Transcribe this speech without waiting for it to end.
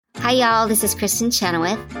Hi, y'all. This is Kristen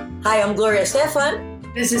Chenoweth. Hi, I'm Gloria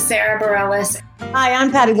Estefan. This is Sarah Bareilles. Hi,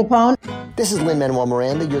 I'm Patti LuPone. This is Lin-Manuel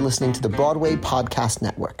Miranda. You're listening to the Broadway Podcast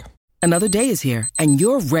Network. Another day is here, and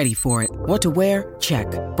you're ready for it. What to wear? Check.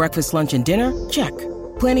 Breakfast, lunch, and dinner? Check.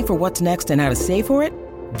 Planning for what's next and how to save for it?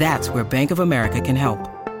 That's where Bank of America can help.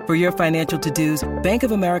 For your financial to-dos, Bank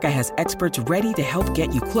of America has experts ready to help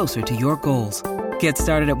get you closer to your goals. Get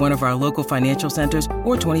started at one of our local financial centers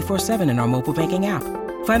or 24/7 in our mobile banking app.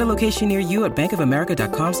 Find a location near you at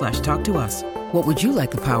bankofamerica.com/talktous. What would you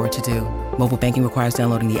like the power to do? Mobile banking requires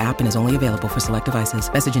downloading the app and is only available for select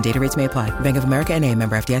devices. Message and data rates may apply. Bank of America N.A.,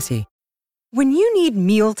 member FDIC. When you need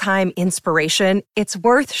mealtime inspiration, it's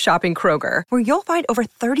worth shopping Kroger, where you'll find over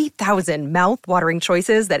 30,000 mouth-watering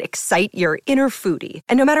choices that excite your inner foodie.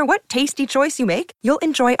 And no matter what tasty choice you make, you'll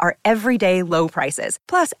enjoy our everyday low prices,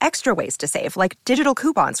 plus extra ways to save, like digital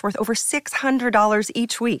coupons worth over $600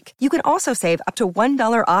 each week. You can also save up to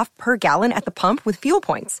 $1 off per gallon at the pump with fuel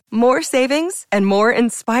points. More savings and more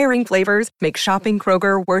inspiring flavors make shopping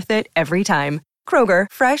Kroger worth it every time. Kroger,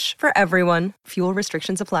 fresh for everyone. Fuel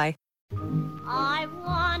restrictions apply. I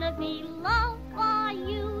wanna be loved by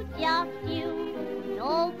you, just you,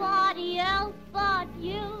 nobody else but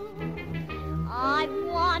you. I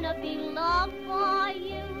wanna be loved by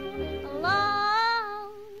you,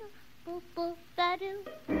 alone. Boop, boop, ba-doo.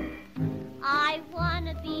 I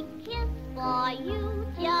wanna be kissed by you,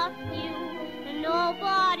 just you,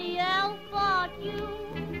 nobody else but you.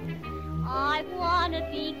 I wanna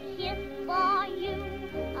be kissed by you,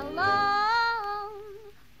 alone.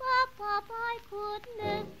 I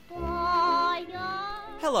couldn't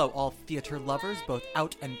Hello, all theater lovers, both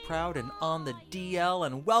out and proud and on the DL,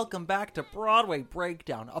 and welcome back to Broadway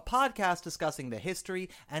Breakdown, a podcast discussing the history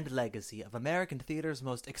and legacy of American theater's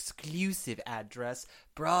most exclusive address,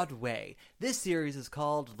 Broadway. This series is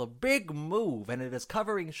called The Big Move, and it is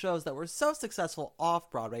covering shows that were so successful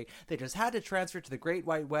off-Broadway, they just had to transfer to the Great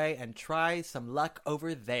White Way and try some luck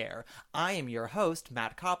over there. I am your host,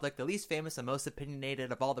 Matt Koplik, the least famous and most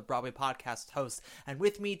opinionated of all the Broadway podcast hosts, and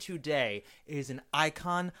with me today is an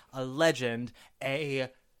icon, a legend,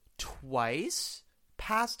 a twice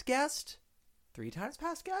past guest, 3 times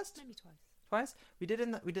past guest, Maybe twice. We did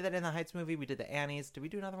that in the Heights movie. We did the Annies. Did we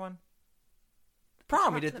do another one?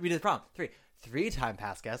 Prom. We did the prom. Three-time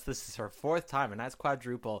past guest. This is her 4th time, a nice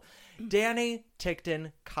quadruple. Danny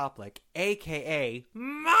Tickton Koplik, aka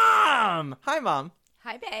Mom. Hi, Mom.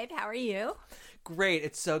 Hi, babe. How are you? Great.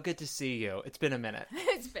 It's so good to see you. It's been a minute.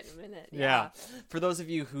 It's been a minute. Yeah. For those of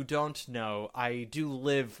you who don't know, I do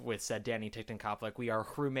live with said Danny Tickton Koplik. We are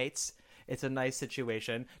roommates. It's a nice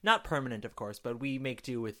situation. Not permanent, of course, but we make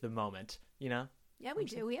do with the moment, you know? Yeah, we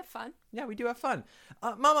do. We have fun. Yeah, we do have fun.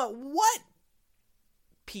 Mama, what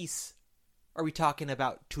piece are we talking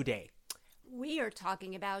about today? We are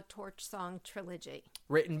talking about Torch Song Trilogy.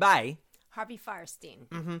 Written by? Harvey Fierstein.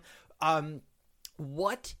 Mm-hmm.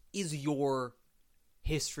 What is your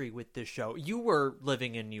history with this show? You were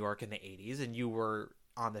living in New York in the 80s, and you were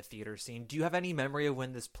on the theater scene. Do you have any memory of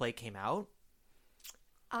when this play came out?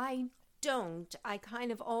 I don't. I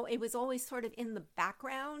kind of, it was always sort of in the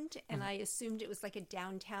background, and I assumed it was like a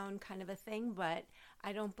downtown kind of a thing, but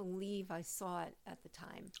I don't believe I saw it at the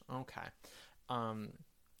time. Okay.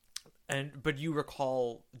 But do you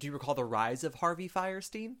recall the rise of Harvey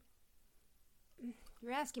Fierstein?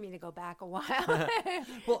 You're asking me to go back a while.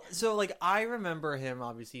 Well, so like I remember him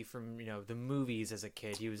obviously from, the movies as a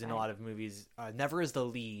kid. He was in a lot of movies, never as the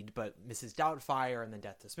lead, but Mrs. Doubtfire and then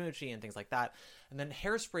Death to Smoochy and things like that. And then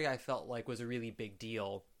Hairspray I felt like was a really big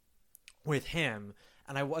deal with him,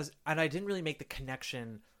 and I didn't really make the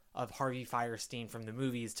connection of Harvey Fierstein from the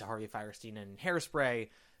movies to Harvey Fierstein in Hairspray.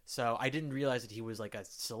 So I didn't realize that he was like a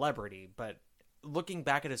celebrity, but looking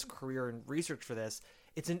back at his career and research for this,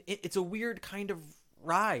 it's a weird kind of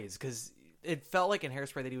rise, because it felt like in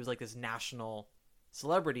Hairspray that he was like this national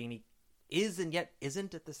celebrity, and he is and yet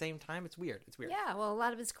isn't at the same time. It's weird. Yeah, well, a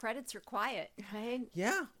lot of his credits are quiet, right?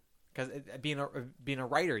 Yeah, because being a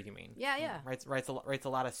writer, you mean? Yeah. Writes a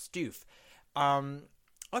lot of stoof.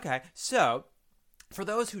 Okay, so for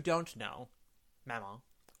those who don't know, Mama,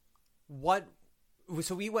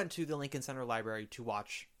 so we went to the Lincoln Center Library to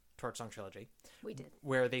watch Torch Song Trilogy. We did.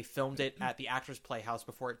 Where they filmed it at the Actors Playhouse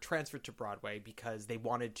before it transferred to Broadway, because they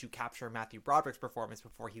wanted to capture Matthew Broderick's performance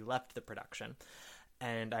before he left the production.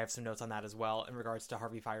 And I have some notes on that as well in regards to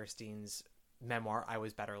Harvey Fierstein's memoir, I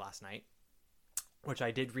Was Better Last Night, which I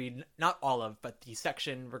did read, not all of, but the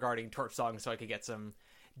section regarding Torch Song, so I could get some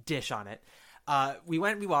dish on it. We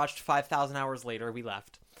watched 5,000 Hours Later, we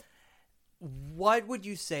left. What would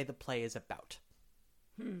you say the play is about?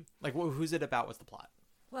 Like, who's it about? What's the plot?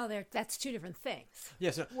 Well, that's two different things.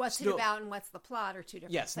 Yeah, so what's it about and what's the plot are two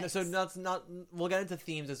different yes, things. so that's not. We'll get into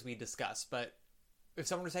themes as we discuss. But if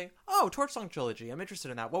someone were saying, "Oh, Torch Song Trilogy, I'm interested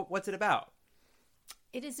in that," what's it about?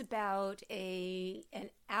 It is about an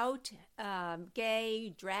out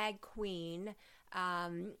gay drag queen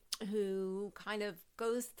who kind of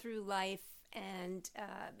goes through life and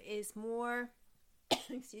is more,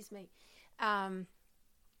 excuse me,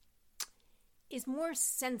 is more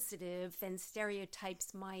sensitive than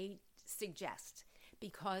stereotypes might suggest,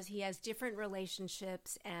 because he has different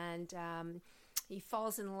relationships and he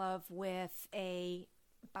falls in love with a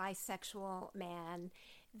bisexual man.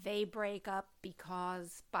 They break up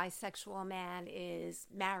because bisexual man is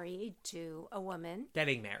married to a woman.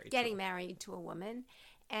 Getting married to a woman.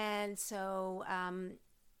 And so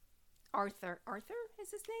Arthur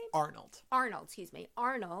is his name? Arnold, excuse me.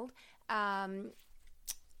 Arnold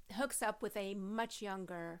hooks up with a much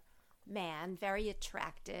younger man, very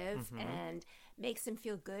attractive, and makes him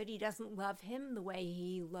feel good. He doesn't love him the way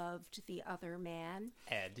he loved the other man.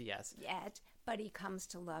 Ed, but he comes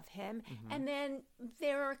to love him. And then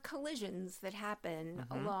there are collisions that happen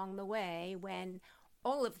along the way when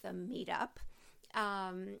all of them meet up.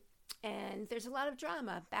 And there's a lot of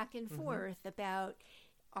drama back and forth about,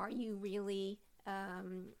 are you really,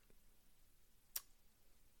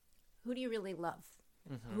 who do you really love?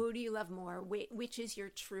 Who do you love more? Which is your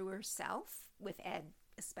truer self, with Ed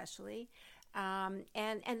especially? And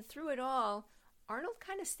through it all, Arnold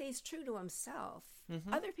kind of stays true to himself.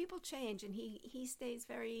 Other people change, and he stays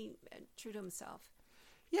very true to himself.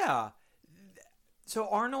 Yeah. So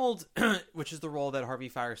Arnold, which is the role that Harvey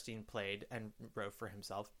Fierstein played and wrote for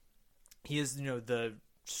himself, he is, the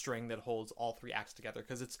string that holds all three acts together,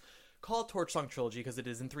 because it's called Torch Song Trilogy because it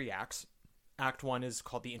is in 3 acts. Act 1 is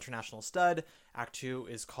called The International Stud, Act 2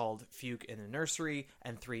 is called Fugue in the Nursery,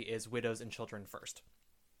 and 3 is Widows and Children First.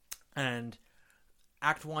 And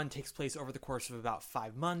Act 1 takes place over the course of about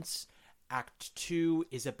 5 months, Act 2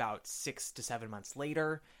 is about 6 to 7 months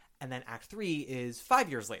later, and then Act 3 is 5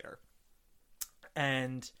 years later.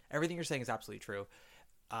 And everything you're saying is absolutely true.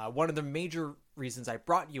 One of the major reasons I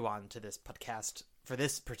brought you on to this podcast for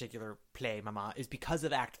this particular play, Mama, is because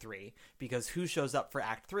of Act 3. Because who shows up for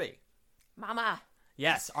Act 3? Mama.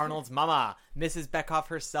 Yes, Arnold's Mama, Mrs. Beckhoff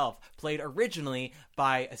herself, played originally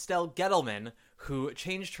by Estelle Gettelman, who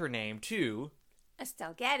changed her name to...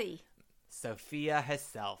 Estelle Getty. Sophia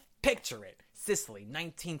herself. Picture it. Sicily,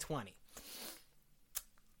 1920.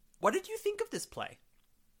 What did you think of this play,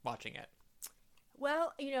 watching it?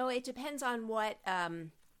 Well, it depends on what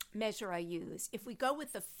measure I use. If we go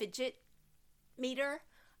with the fidget meter,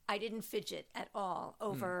 I didn't fidget at all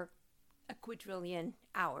over a quadrillion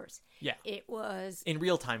hours. Yeah. It was... in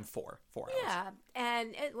real time, 4 hours. Yeah,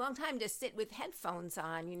 and a long time to sit with headphones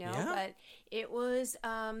on, Yeah. But it was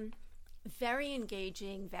very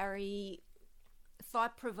engaging, very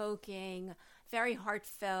thought-provoking, very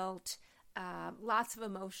heartfelt, lots of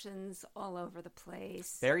emotions all over the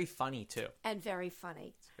place. Very funny, too. And very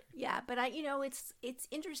funny. Yeah, but it's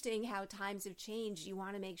interesting how times have changed. You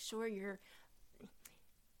want to make sure you're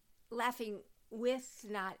laughing with,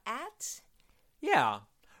 not at. Yeah.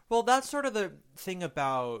 Well, that's sort of the thing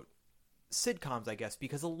about sitcoms, I guess,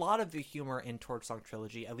 because a lot of the humor in Torch Song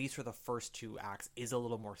Trilogy, at least for the first 2 acts, is a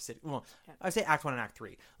little more I'd say Act 1 and Act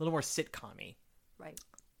 3, a little more sitcom-y. Right.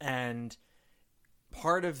 And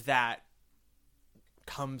part of that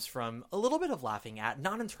comes from a little bit of laughing at,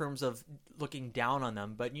 not in terms of looking down on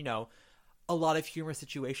them, but, a lot of humor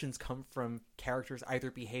situations come from characters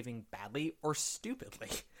either behaving badly or stupidly,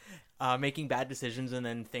 making bad decisions and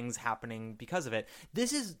then things happening because of it.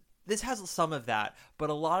 This has some of that, but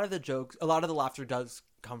a lot of the laughter does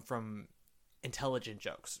come from intelligent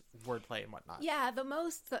jokes, wordplay and whatnot. Yeah,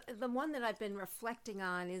 the one that I've been reflecting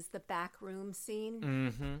on is the back room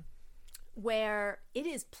scene, where it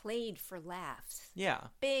is played for laughs. Yeah,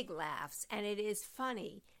 big laughs, and it is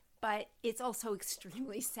funny. But it's also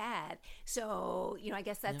extremely sad. So, I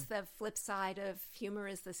guess that's the flip side of humor,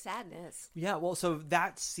 is the sadness. Yeah, well, so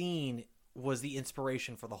that scene was the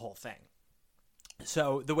inspiration for the whole thing.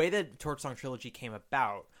 So the way that Torch Song Trilogy came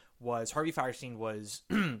about was Harvey Fierstein was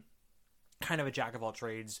kind of a jack of all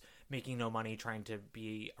trades, making no money, trying to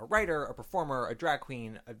be a writer, a performer, a drag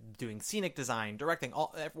queen, doing scenic design, directing,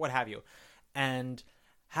 what have you. And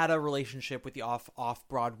had a relationship with the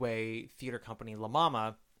off-Broadway theater company La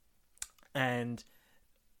Mama, and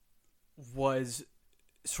was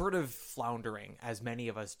sort of floundering, as many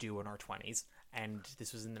of us do in our 20s, and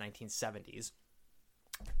this was in the 1970s.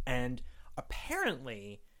 And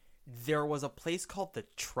apparently there was a place called the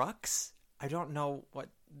Trucks. I don't know what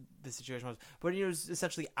the situation was, but it was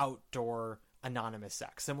essentially outdoor anonymous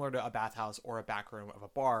sex, similar to a bathhouse or a back room of a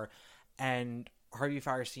bar. And Harvey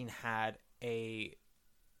Fierstein had an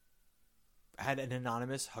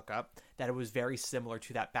anonymous hookup that it was very similar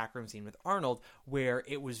to that backroom scene with Arnold, where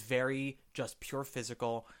it was very just pure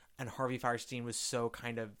physical, and Harvey Fierstein was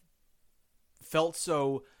felt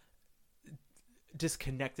so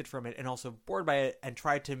disconnected from it and also bored by it, and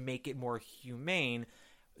tried to make it more humane.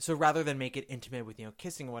 So rather than make it intimate with,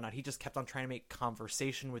 kissing and whatnot, he just kept on trying to make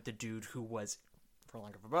conversation with the dude who was, for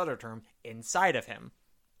lack of a better term, inside of him.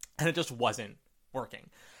 And it just wasn't working.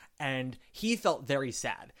 And he felt very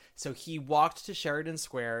sad. So he walked to Sheridan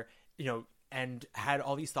Square, and had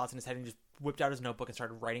all these thoughts in his head, and just whipped out his notebook and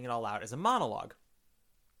started writing it all out as a monologue.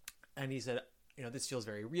 And he said, this feels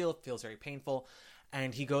very real. It feels very painful.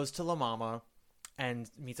 And he goes to La Mama and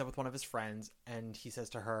meets up with one of his friends. And he says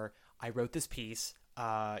to her, I wrote this piece.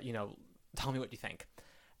 Tell me what you think.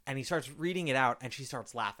 And he starts reading it out, and she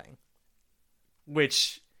starts laughing.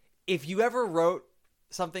 Which, if you ever wrote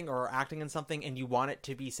something or are acting in something and you want it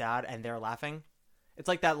to be sad and they're laughing, it's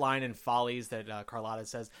like that line in Follies that Carlotta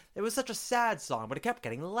says, it was such a sad song, but it kept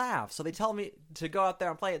getting laughs. So they tell me to go out there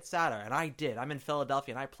and play it sadder. And I did. I'm in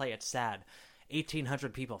Philadelphia and I play it sad.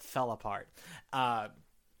 1,800 people fell apart.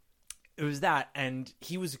 It was that. And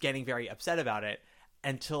he was getting very upset about it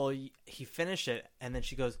until he finished it. And then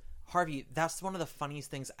she goes, Harvey, that's one of the funniest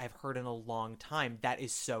things I've heard in a long time. That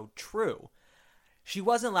is so true. She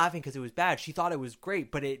wasn't laughing because it was bad. She thought it was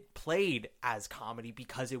great, but it played as comedy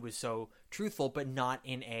because it was so truthful, but not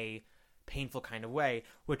in a painful kind of way,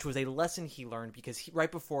 which was a lesson he learned because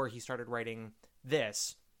right before he started writing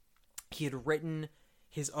this, he had written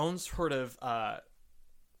his own sort of,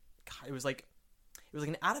 it was like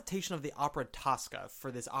an adaptation of the opera Tosca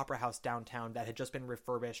for this opera house downtown that had just been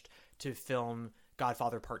refurbished to film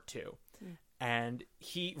Godfather Part 2. Mm. And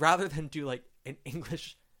he, rather than do like an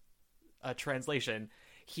English translation,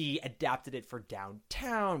 he adapted it for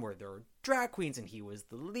downtown where there were drag queens and he was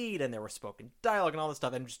the lead and there was spoken dialogue and all this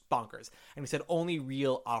stuff, and just bonkers. And he said only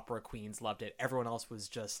real opera queens loved it. Everyone else was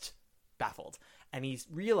just baffled. And he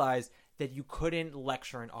realized that you couldn't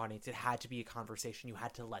lecture an audience. It had to be a conversation. You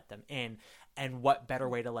had to let them in. And what better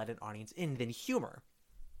way to let an audience in than humor?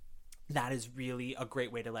 That is really a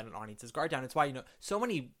great way to let an audience's guard down. It's why, so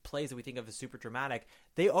many plays that we think of as super dramatic,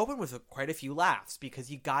 they open with quite a few laughs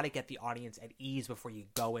because you got to get the audience at ease before you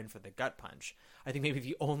go in for the gut punch. I think maybe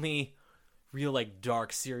the only real,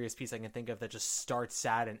 dark, serious piece I can think of that just starts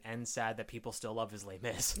sad and ends sad that people still love is Les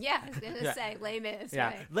Mis. Yeah, I was going to say Les Mis.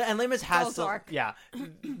 Yeah, right. And Les Mis has some, dark. yeah.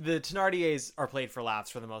 The Thénardiers are played for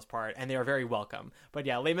laughs for the most part, and they are very welcome. But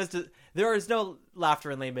yeah, Les Mis, there is no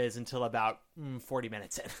laughter in Les Mis until about 40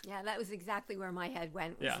 minutes in. Yeah, that was exactly where my head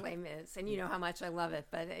went, was Les Mis. And you know how much I love it,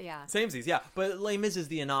 but yeah. Samesies, yeah. But Les Mis is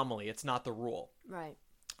the anomaly. It's not the rule. Right.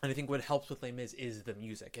 And I think what helps with Les Mis is the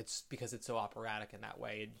music. It's because it's so operatic in that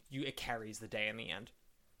way. It carries the day in the end.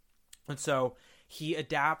 And so he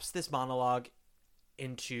adapts this monologue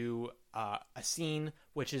into a scene,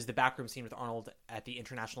 which is the backroom scene with Arnold at the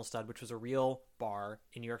International Stud, which was a real bar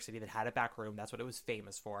in New York City that had a back room. That's what it was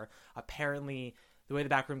famous for. Apparently, the way the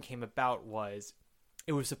back room came about was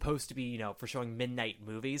it was supposed to be, for showing midnight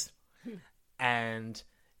movies. And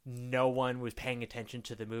no one was paying attention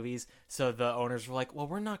to the movies. So the owners were like, well,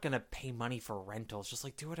 we're not going to pay money for rentals.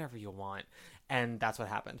 Just do whatever you want. And that's what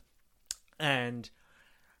happened. And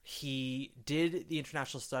he did the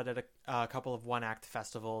International Stud at a couple of one-act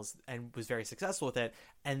festivals and was very successful with it.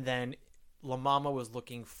 And then La Mama was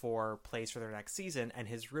looking for plays for their next season, and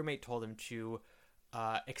his roommate told him to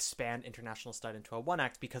expand International Stud into a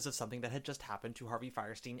one-act because of something that had just happened to Harvey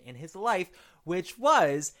Fierstein in his life, which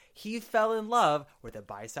was he fell in love with a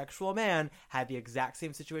bisexual man, had the exact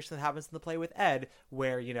same situation that happens in the play with Ed,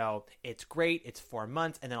 where, it's great, it's 4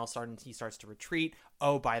 months, and then he starts to retreat.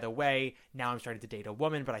 Oh, by the way, now I'm starting to date a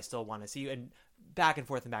woman, but I still want to see you, and back and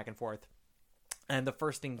forth and back and forth. And the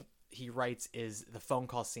first thing he writes is the phone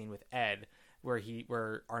call scene with Ed,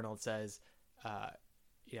 where Arnold says,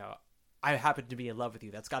 I happen to be in love with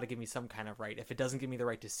you. That's got to give me some kind of right. If it doesn't give me the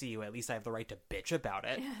right to see you, at least I have the right to bitch about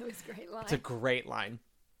it. Yeah, it was a great line. It's a great line.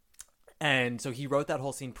 And so he wrote that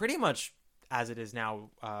whole scene pretty much as it is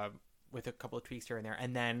now, with a couple of tweaks here and there.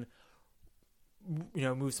 And then,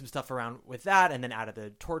 moved some stuff around with that, and then added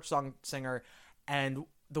the torch song singer. And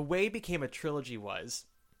the way it became a trilogy was,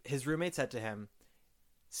 his roommate said to him,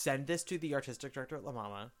 send this to the artistic director at La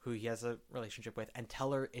Mama, who he has a relationship with, and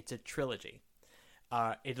tell her it's a trilogy.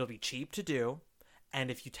 It'll be cheap to do, And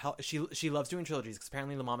if you tell, she loves doing trilogies because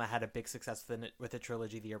apparently La Mama had a big success with a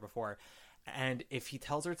trilogy the year before. And if he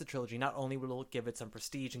tells her it's a trilogy, not only will it give it some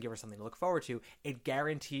prestige and give her something to look forward to, it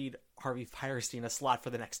guaranteed Harvey Fierstein a slot for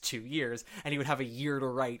the next 2 years, and he would have a year to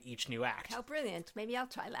write each new act. How brilliant! Maybe I'll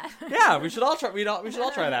try that. Yeah, we should all try. We should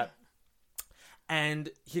all try that. And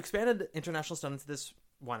he expanded International Stud into this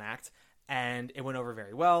one act, and it went over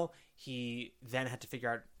very well. He then had to figure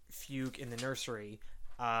out Fugue in the Nursery.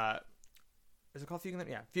 Is it called Fugue in the?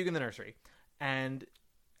 Yeah, Fugue in the Nursery. And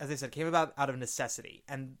as I said, came about out of necessity.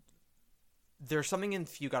 And there's something in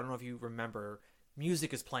Fugue, I don't know if you remember,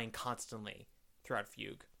 music is playing constantly throughout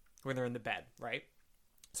Fugue when they're in the bed, right?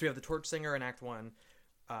 So we have the torch singer in Act 1,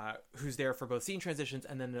 who's there for both scene transitions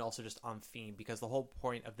and then also just on theme, because the whole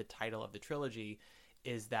point of the title of the trilogy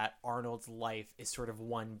is that Arnold's life is sort of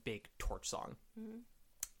one big torch song. Mm-hmm.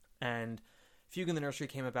 And Fugue in the Nursery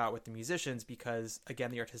came about with the musicians because, again,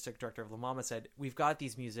 the artistic director of La Mama said, we've got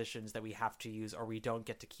these musicians that we have to use or we don't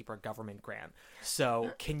get to keep our government grant.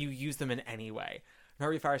 So can you use them in any way? And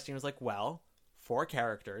Harvey Fierstein was like, well, 4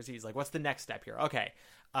 characters. He's like, what's the next step here? Okay.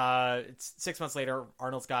 It's 6 months later.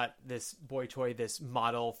 Arnold's got this boy toy, this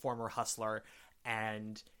model, former hustler,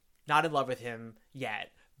 and not in love with him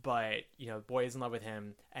yet. But, boy is in love with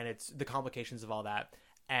him, and it's the complications of all that.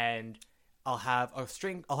 And I'll have a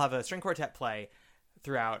string quartet play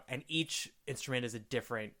throughout, and each instrument is a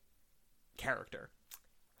different character.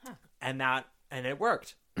 Huh. And it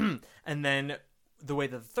worked. And then the way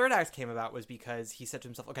that the third act came about was because he said to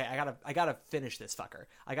himself, okay, I gotta finish this fucker.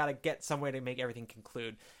 I gotta get some way to make everything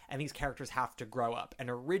conclude. And these characters have to grow up. And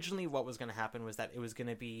originally what was going to happen was that it was going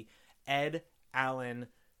to be Ed, Alan,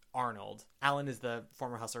 Arnold. Alan is the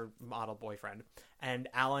former hustler model boyfriend. And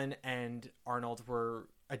Alan and Arnold were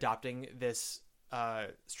adopting this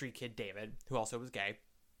street kid, David, who also was gay,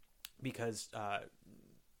 because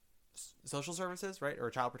social services, right, or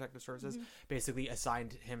child protective services, basically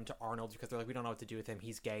assigned him to Arnold because they're like, we don't know what to do with him.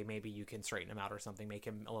 He's gay. Maybe you can straighten him out or something, make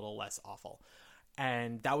him a little less awful.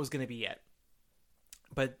 And that was going to be it.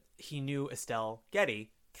 But he knew Estelle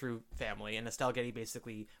Getty through family, and Estelle Getty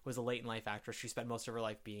basically was a late-in-life actress. She spent most of her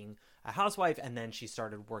life being a housewife, and then she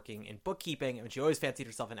started working in bookkeeping, and she always fancied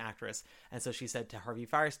herself an actress. And so she said to Harvey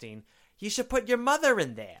Fierstein, you should put your mother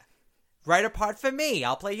in there. Write a part for me.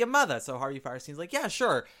 I'll play your mother. So Harvey Fierstein's like, yeah,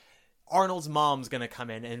 sure. Arnold's mom's gonna come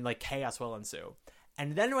in, and like chaos will ensue.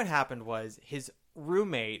 And then what happened was his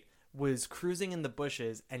roommate was cruising in the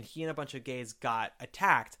bushes, and he and a bunch of gays got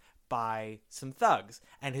attacked by some thugs,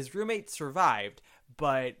 and his roommate survived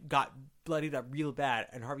but got bloodied up real bad.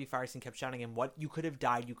 And Harvey Fierstein kept shouting at him, what, you could have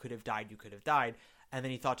died, you could have died, you could have died. And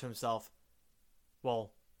then he thought to himself,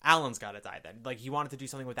 well, Alan's gotta die then. Like, he wanted to do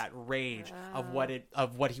something with that rage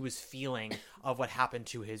of what he was feeling, of what happened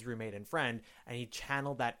to his roommate and friend, and he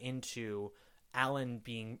channeled that into Alan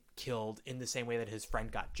being killed in the same way that his friend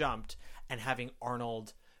got jumped, and having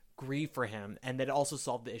Arnold grieve for him. And that also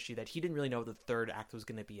solved the issue that he didn't really know what the third act was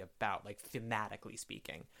going to be about, like thematically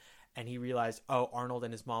speaking. And he realized, oh, Arnold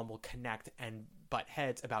and his mom will connect and butt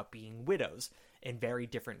heads about being widows in very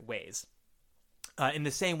different ways, in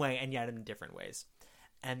the same way and yet in different ways.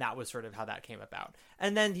 And that was sort of how that came about.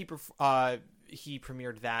 And then he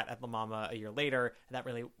premiered that at La Mama a year later, and that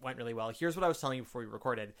really went really well. Here's what I was telling you before we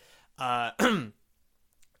recorded.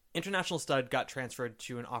 International Stud got transferred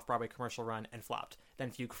to an off-Broadway commercial run and flopped.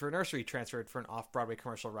 Then Fugue for Nursery transferred for an off-Broadway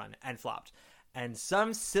commercial run and flopped. And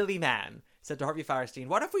some silly man said to Harvey Fierstein,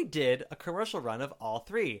 what if we did a commercial run of all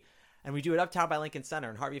 3? And we do it uptown by Lincoln Center.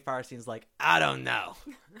 And Harvey Fierstein's like, I don't know.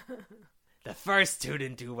 The first 2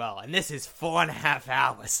 didn't do well, and this is 4.5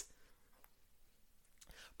 hours.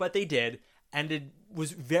 But they did, and it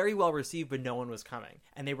was very well received, but no one was coming.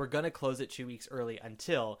 And they were going to close it 2 weeks early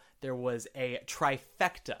until there was a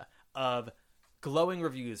trifecta of glowing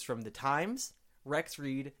reviews from The Times, Rex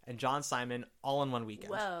Reed, and John Simon all in one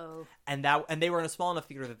weekend. Whoa. And they were in a small enough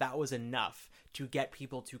theater that was enough to get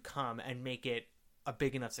people to come and make it a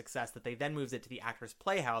big enough success that they then moved it to the Actors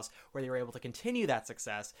Playhouse, where they were able to continue that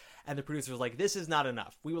success. And the producer was like, this is not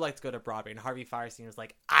enough. We would like to go to Broadway. And Harvey Fierstein was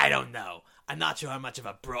like, I don't know. I'm not sure how much of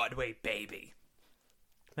a Broadway baby.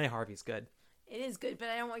 Hey, Harvey's good. It is good, but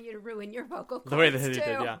I don't want you to ruin your vocal cords, the way that he too.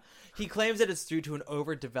 did, yeah. He claims that it's due to an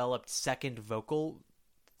overdeveloped second vocal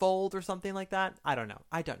fold or something like that. I don't know.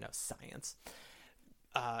 Science.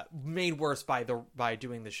 Made worse by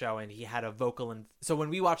doing the show, and he had a vocal. So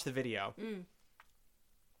when we watched the video...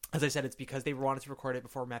 As I said, it's because they wanted to record it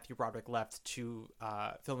before Matthew Broderick left to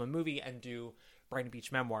film a movie and do Brighton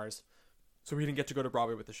Beach Memoirs. So we didn't get to go to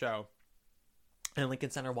Broadway with the show. And Lincoln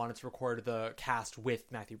Center wanted to record the cast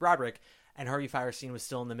with Matthew Broderick, and Harvey Fierstein was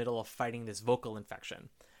still in the middle of fighting this vocal infection.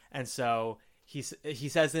 And so he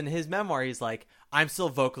says in his memoir, he's like, I'm still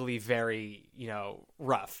vocally very,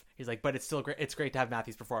 rough. He's like, but it's still great. It's great to have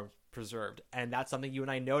Matthew's performance preserved. And that's something you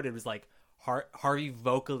and I noted was like Harvey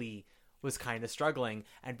vocally was kind of struggling.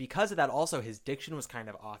 And because of that, also his diction was kind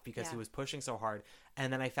of off because he was pushing so hard.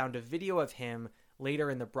 And then I found a video of him later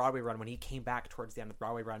in the Broadway run when he came back towards the end of the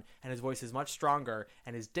Broadway run, and his voice is much stronger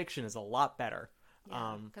and his diction is a lot better.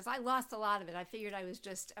 Because I lost a lot of it. I figured I was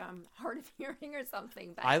just hard of hearing or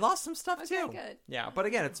something. But I lost some stuff too. Good. Yeah, but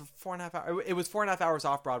again, it's 4.5 hours. It was 4.5 hours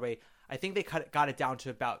off Broadway. I think they got it down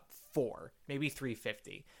to about 4, maybe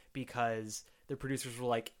 3.50, because the producers were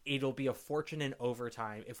like, it'll be a fortune in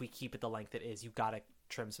overtime if we keep it the length it is. You got to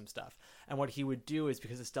trim some stuff. And what he would do is,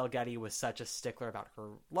 because Estelle Getty was such a stickler about her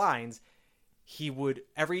lines,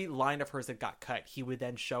 every line of hers that got cut, he would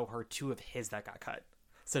then show her 2 of his that got cut.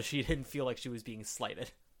 So she didn't feel like she was being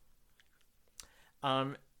slighted.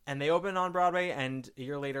 And they open on Broadway, and a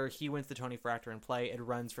year later, he wins the Tony for Actor in Play. It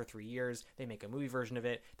runs for 3 years. They make a movie version of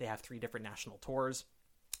it. They have 3 different national tours.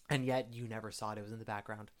 And yet, you never saw it. It was in the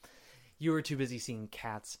background. You were too busy seeing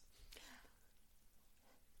Cats.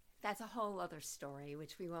 That's a whole other story,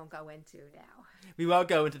 which we won't go into now. We won't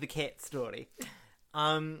go into the cat story.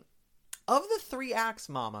 Of the 3 acts,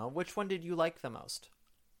 Mama, which one did you like the most?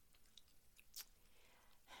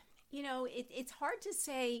 It's hard to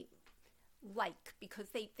say because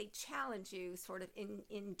they challenge you sort of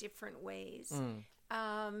in different ways.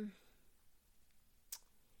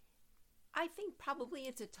 I think probably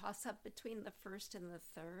it's a toss-up between the first and the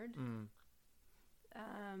third.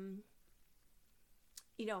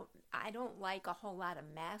 I don't like a whole lot of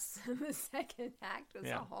mess. The second act was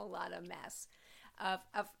a whole lot of mess, of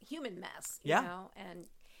human mess, you know? And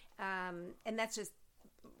that's just...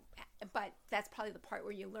 But that's probably the part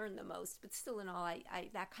where you learn the most. But still in all, I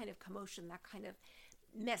that kind of commotion, that kind of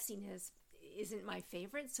messiness isn't my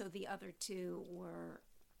favorite. So the other 2 were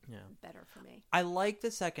better for me. I like the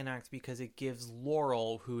second act because it gives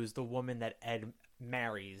Laurel, who is the woman that Ed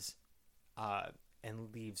marries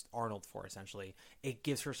and leaves Arnold for, essentially, it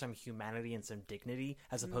gives her some humanity and some dignity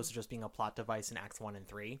as opposed to just being a plot device in acts 1 and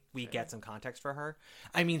 3. We get some context for her.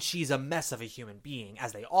 I mean, she's a mess of a human being,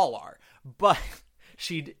 as they all are. But...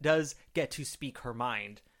 she does get to speak her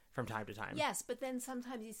mind from time to time. Yes, but then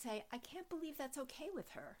sometimes you say, I can't believe that's okay with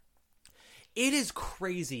her. It is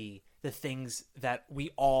crazy the things that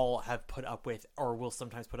we all have put up with or will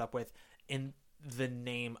sometimes put up with in the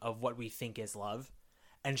name of what we think is love.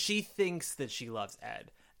 And she thinks that she loves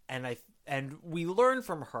Ed. And we learn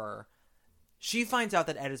from her, she finds out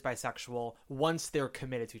that Ed is bisexual once they're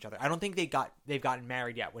committed to each other. I don't think they've gotten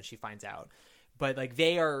married yet when she finds out. But like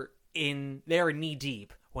they are knee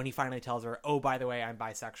deep when he finally tells her, oh, by the way, I'm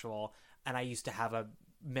bisexual and I used to have a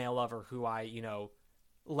male lover who I,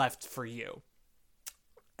 left for you.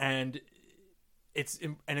 And it's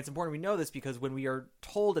important we know this because when we are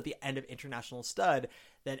told at the end of International Stud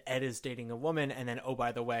that Ed is dating a woman and then, oh,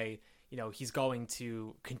 by the way, he's going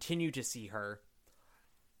to continue to see her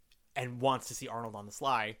and wants to see Arnold on the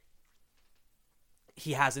sly,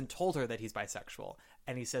 he hasn't told her that he's bisexual.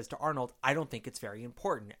 And he says to Arnold, I don't think it's very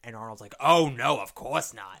important. And Arnold's like, oh, no, of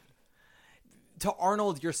course not. To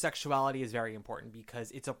Arnold, your sexuality is very important because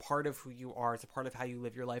it's a part of who you are. It's a part of how you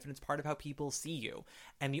live your life. And it's part of how people see you.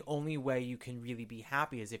 And the only way you can really be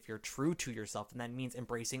happy is if you're true to yourself. And that means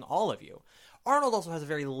embracing all of you. Arnold also has a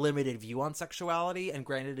very limited view on sexuality. And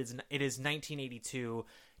granted, it is 1982,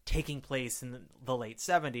 taking place in the late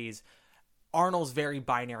 70s. Arnold's very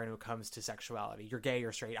binary when it comes to sexuality. You're gay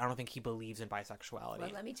or straight. I don't think he believes in bisexuality. Well,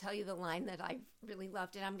 let me tell you the line that I really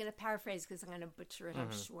loved, and I'm going to paraphrase because I'm going to butcher it,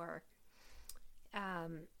 I'm sure.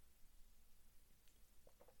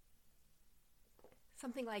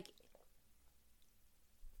 Something like,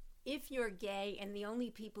 if you're gay and the only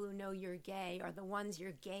people who know you're gay are the ones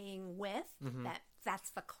you're gaying with, that's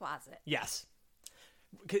the closet. Yes.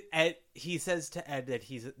 Ed, he says to Ed that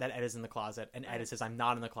Ed is in the closet, and Ed says, I'm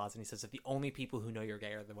not in the closet. And he says that the only people who know you're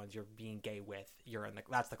gay are the ones you're being gay with.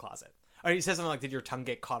 That's the closet. Or he says something like, did your tongue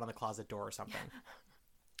get caught on the closet door or something?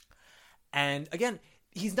 And again,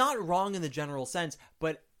 he's not wrong in the general sense,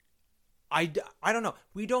 but I don't know.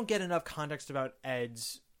 We don't get enough context about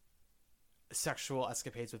Ed's sexual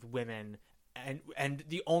escapades with women, and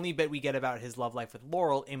the only bit we get about his love life with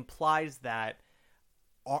Laurel implies that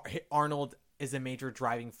Arnold is a major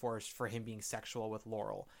driving force for him being sexual with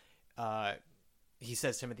Laurel. He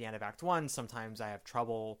says to him at the end of Act 1, sometimes I have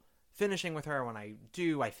trouble finishing with her. When I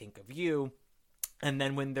do, I think of you. And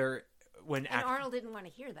then Arnold didn't want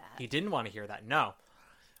to hear that. He didn't want to hear that, no.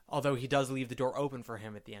 Although he does leave the door open for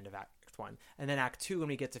him at the end of Act Act 1. And then Act 2, when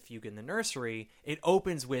we get to Fugue in the Nursery, it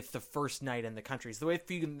opens with the first night in the country. So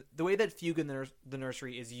the way that Fugue in the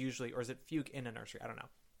Nursery is usually, or is it Fugue in a Nursery? I don't know.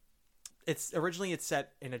 It's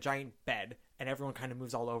set in a giant bed, and everyone kind of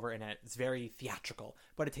moves all over in it. It's very theatrical.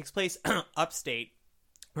 But it takes place upstate,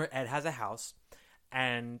 where Ed has a house,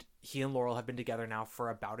 and he and Laurel have been together now for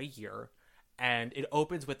about a year. And it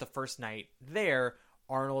opens with the first night there.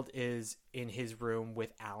 Arnold is in his room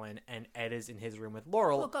with Alan, and Ed is in his room with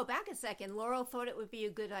Laurel. Well, go back a second. Laurel thought it would be a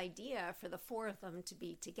good idea for the four of them to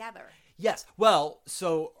be together. Yes. Well,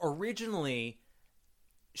 so originally,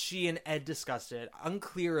 she and Ed discussed it.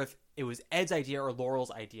 Unclear if it was Ed's idea or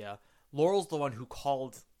Laurel's idea. Laurel's the one who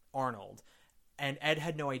called Arnold, and Ed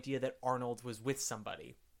had no idea that Arnold was with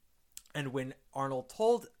somebody. And when Arnold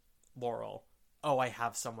told Laurel, "Oh, I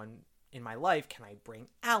have someone in my life, can I bring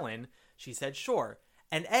Alan?" she said, "Sure."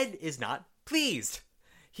 And Ed is not pleased.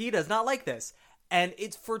 He does not like this. And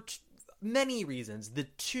it's for many reasons. The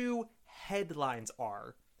two headlines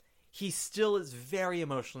are, he still is very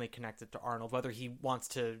emotionally connected to Arnold, whether he wants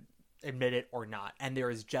to admit it or not. And there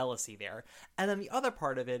is jealousy there. And then the other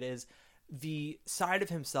part of it is the side of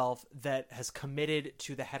himself that has committed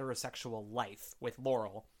to the heterosexual life with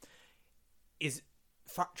Laurel is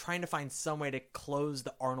trying to find some way to close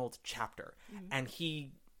the Arnold chapter. Mm-hmm. And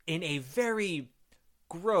he, in a very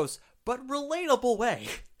gross but relatable way,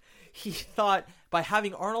 he thought by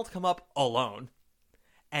having Arnold come up alone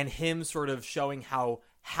and him sort of showing how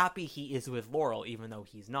happy he is with Laurel, even though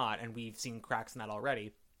he's not, and we've seen cracks in that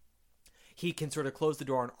already, he can sort of close the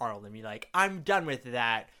door on Arnold and be like, "I'm done with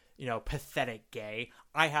that, pathetic gay.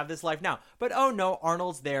 I have this life now." But oh no,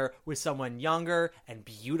 Arnold's there with someone younger and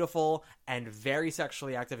beautiful and very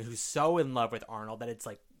sexually active and who's so in love with Arnold that it's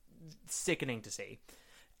like sickening to see.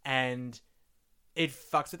 And it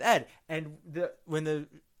fucks with Ed. And when the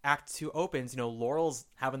Act 2 opens, Laurel's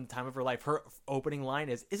having the time of her life. Her opening line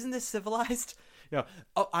is, "Isn't this civilized?"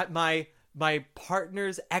 My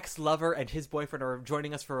partner's ex-lover and his boyfriend are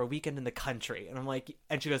joining us for a weekend in the country. And I'm like,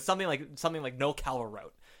 and she goes, something like Noel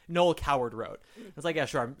Coward wrote. It's like, yeah,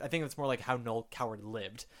 sure. I think it's more like how Noel Coward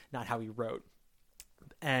lived, not how he wrote.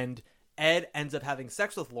 And Ed ends up having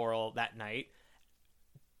sex with Laurel that night.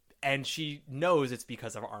 And she knows it's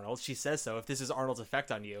because of Arnold. She says so. "If this is Arnold's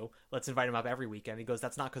effect on you, let's invite him up every weekend." He goes,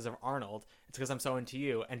 "That's not because of Arnold. It's because I'm so into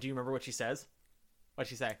you." And do you remember what she says? What'd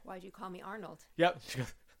she say? "Why'd you call me Arnold?" Yep. She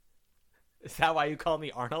goes, "Is that why you call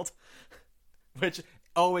me Arnold?" Which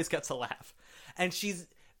always gets a laugh. And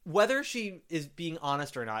whether she is being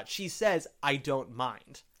honest or not, she says, "I don't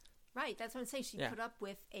mind." Right. That's what I'm saying. She put up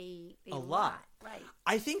with a lot. Right.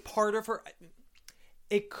 I think part of her...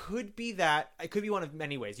 It could be one of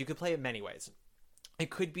many ways. You could play it many ways.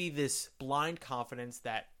 It could be this blind confidence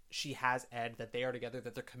that she has Ed, that they are together,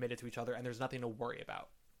 that they're committed to each other, and there's nothing to worry about.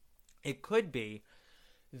 It could be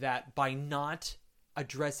that by not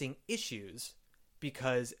addressing issues,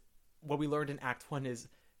 because what we learned in Act 1 is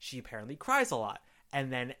she apparently cries a lot,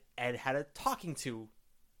 and then Ed had a talking to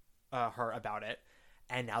her about it,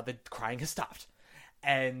 and now the crying has stopped.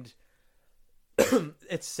 And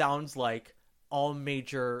it sounds like all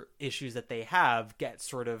major issues that they have get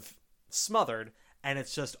sort of smothered, and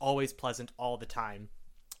it's just always pleasant all the time.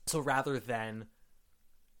 So rather than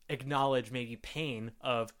acknowledge maybe pain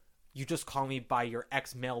of, "You just call me by your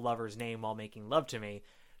ex-male lover's name while making love to me,"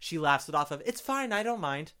 she laughs it off of, "It's fine, I don't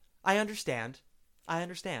mind. I understand.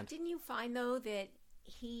 Didn't you find, though, that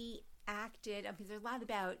he acted, because there's a lot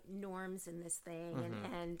about norms in this thing,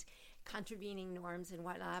 mm-hmm. and contravening norms and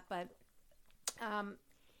whatnot, but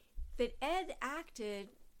that Ed acted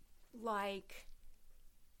like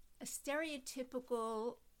a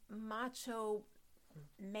stereotypical macho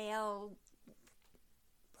male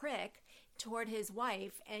prick toward his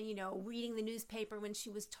wife, and reading the newspaper when she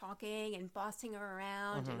was talking and bossing her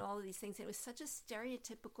around, mm-hmm. and all of these things. It was such a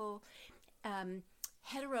stereotypical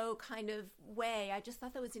hetero kind of way. I just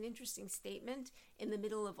thought that was an interesting statement in the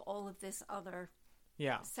middle of all of this other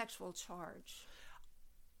sexual charge.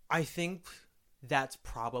 I think that's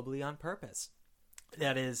probably on purpose.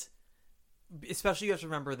 That is, especially you have to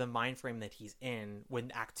remember the mind frame that he's in when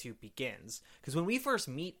Act 2 begins. Because when we first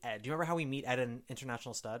meet Ed, do you remember how we meet Ed in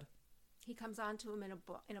International Stud? He comes on to him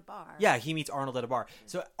in a bar. Yeah, he meets Arnold at a bar. Yeah.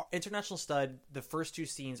 So International Stud, the first two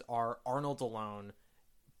scenes are Arnold alone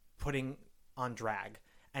putting on drag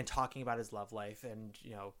and talking about his love life and,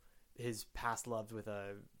 his past loves with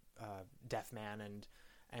a deaf man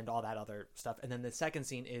and all that other stuff. And then the second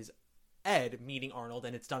scene is Ed meeting Arnold,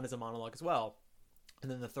 and it's done as a monologue as well.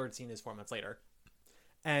 And then the third scene is 4 months later.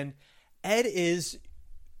 And Ed has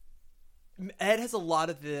a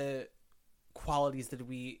lot of the qualities that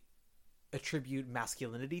we attribute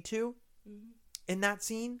masculinity to, in that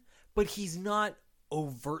scene, but he's not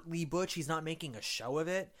overtly butch. He's not making a show of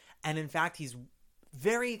it. And in fact, he's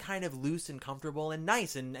very kind of loose and comfortable and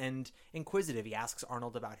nice and inquisitive. He asks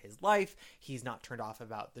Arnold about his life. He's not turned off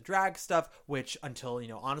about the drag stuff, which until,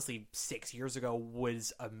 honestly 6 years ago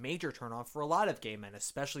was a major turnoff for a lot of gay men,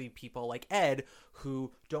 especially people like Ed,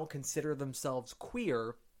 who don't consider themselves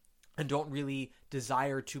queer and don't really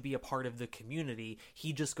desire to be a part of the community.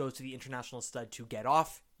 He just goes to the International Stud to get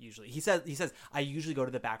off, usually. He says, I usually go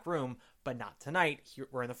to the back room, but not tonight. Here,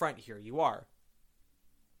 we're in the front. Here you are.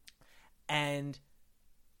 And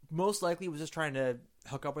most likely was just trying to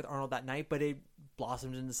hook up with Arnold that night, but it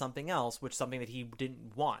blossomed into something else, something that he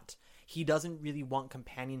didn't want. He doesn't really want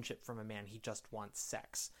companionship from a man. He just wants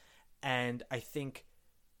sex. And I think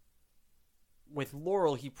with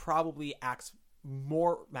Laurel, he probably acts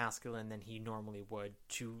more masculine than he normally would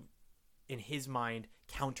to, in his mind,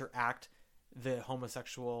 counteract the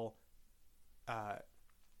homosexual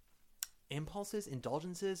impulses,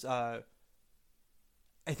 indulgences. I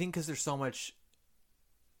think because there's so much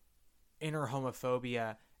inner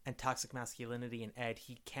homophobia and toxic masculinity in Ed,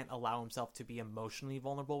 he can't allow himself to be emotionally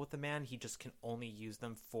vulnerable with the man. He just can only use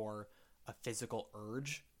them for a physical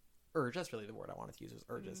urge. That's really the word I wanted to use, was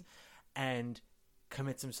urges. And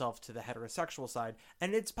commits himself to the heterosexual side.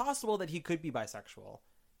 And it's possible that he could be bisexual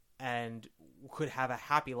and could have a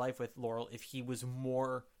happy life with Laurel if he was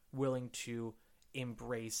more willing to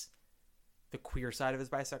embrace the queer side of his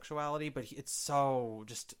bisexuality. But it's so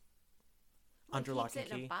just under lock and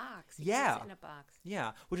key. In a box. He keeps it in a box.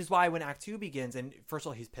 Yeah, which is why when Act 2 begins, and first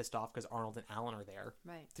of all, he's pissed off because Arnold and Alan are there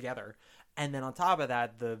together. And then on top of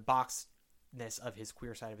that, the boxness of his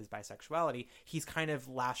queer side of his bisexuality, he's kind of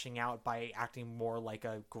lashing out by acting more like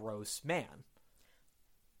a gross man.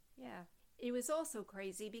 Yeah. It was also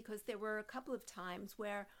crazy because there were a couple of times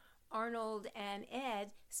where Arnold and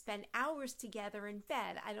Ed spent hours together in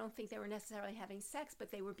bed. I don't think they were necessarily having sex,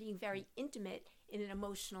 but they were being very intimate in an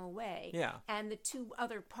emotional way. Yeah. And the two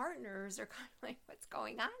other partners are kind of like, what's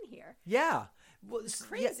going on here? Yeah. Well, it's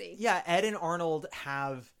crazy. Yeah, Ed and Arnold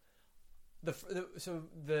have so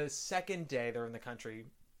the second day they're in the country,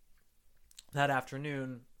 that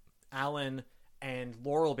afternoon, Alan and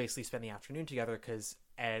Laurel basically spend the afternoon together because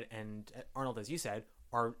Ed and Arnold, as you said,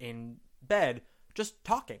 are in bed just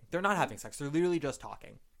talking. They're not having sex. They're literally just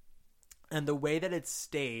talking. And the way that it's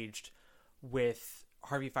staged with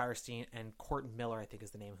Harvey Fierstein and Court Miller, I think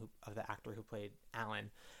is the name of the actor who played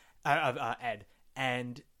Ed,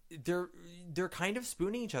 and they're kind of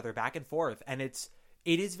spooning each other back and forth, and it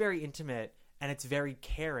is very intimate and it's very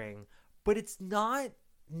caring, but it's not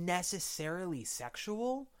necessarily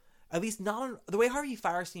sexual. At least not the way Harvey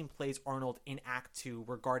Fierstein plays Arnold in Act 2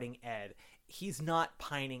 regarding Ed. He's not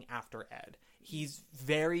pining after Ed. He's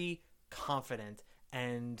very confident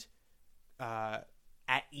and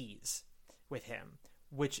at ease with him,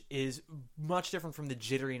 which is much different from the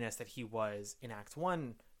jitteriness that he was in Act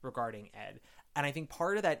 1 regarding Ed. And I think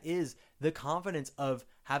part of that is the confidence of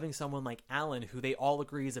having someone like Alan, who they all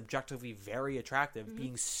agree is objectively very attractive,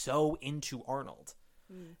 being so into Arnold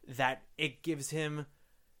that it gives him...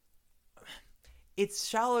 It's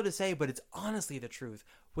shallow to say, but it's honestly the truth.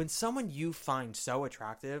 When someone you find so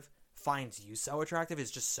attractive finds you so attractive,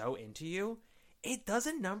 is just so into you, it does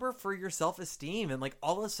a number for your self-esteem. And like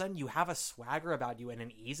all of a sudden you have a swagger about you and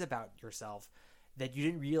an ease about yourself that you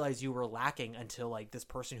didn't realize you were lacking until like this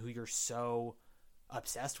person who you're so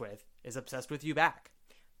obsessed with is obsessed with you back.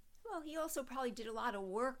 Well, he also probably did a lot of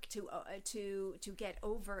work to get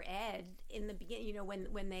over Ed in the beginning. You know,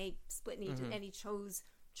 when they split and he chose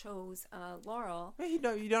Laurel. You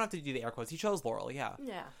don't have to do the air quotes. He chose Laurel. Yeah.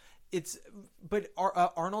 Yeah. But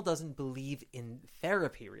Arnold doesn't believe in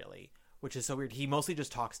therapy really, which is so weird. He mostly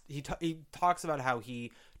just talks. He talks about how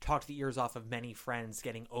he talked the ears off of many friends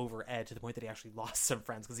getting over Ed to the point that he actually lost some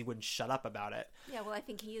friends because he wouldn't shut up about it. Yeah, well, I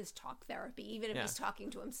think he is talk therapy, even if he's talking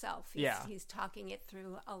to himself. He's talking it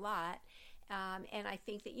through a lot. And I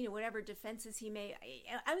think that, whatever defenses he made,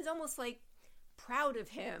 I was almost like proud of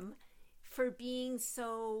him for being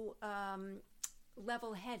so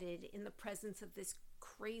level-headed in the presence of this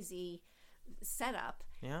crazy setup,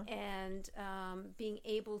 and being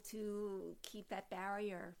able to keep that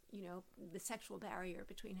barrier, the sexual barrier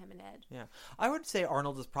between him and Ed. Yeah, I would say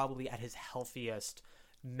Arnold is probably at his healthiest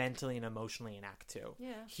mentally and emotionally in Act 2.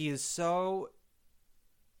 Yeah, he so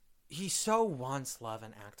wants love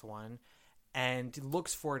in Act 1 and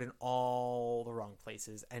looks for it in all the wrong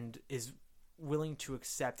places and is willing to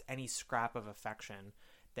accept any scrap of affection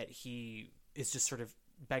that he is just sort of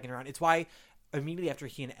begging around. It's why immediately after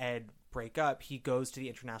he and Ed break up, he goes to the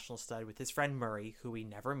International Stud with his friend Murray, who we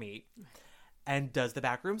never meet, and does the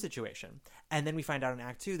back room situation. And then we find out in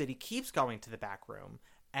Act 2 that he keeps going to the back room,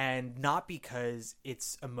 and not because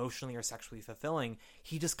it's emotionally or sexually fulfilling.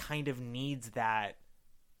 He just kind of needs that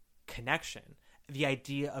connection. The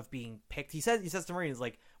idea of being picked. He says to Maureen,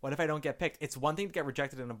 like, what if I don't get picked? It's one thing to get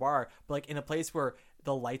rejected in a bar, but like in a place where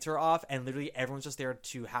the lights are off and literally everyone's just there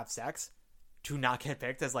to have sex, to not get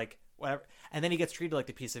picked as like whatever. And then he gets treated like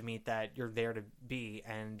the piece of meat that you're there to be,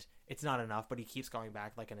 and it's not enough, but he keeps going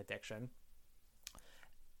back like an addiction.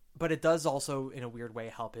 But it does also, in a weird way,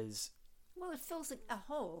 help his... Well, it fills a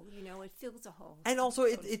hole, you know, it fills a hole. And also,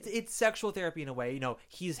 it's sexual therapy in a way, you know,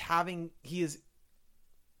 he is...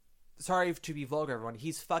 Sorry to be vulgar, everyone.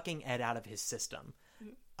 He's fucking Ed out of his system.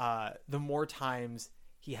 Mm-hmm. The more times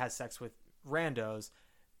he has sex with randos,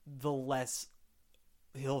 the less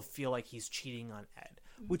he'll feel like he's cheating on Ed.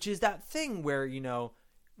 Mm-hmm. Which is that thing where, you know,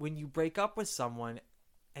 when you break up with someone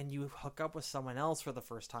and you hook up with someone else for the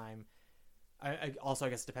first time, I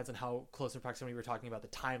guess it depends on how close in proximity we're talking about the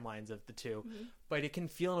timelines of the two, mm-hmm. but it can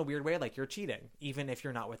feel in a weird way like you're cheating, even if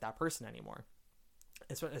you're not with that person anymore.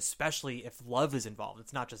 Especially if love is involved.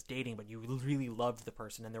 It's not just dating, but you really loved the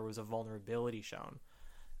person and there was a vulnerability shown.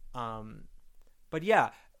 But yeah,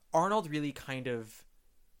 Arnold really kind of,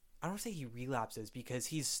 I don't want to say he relapses, because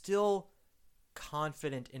he's still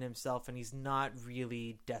confident in himself and he's not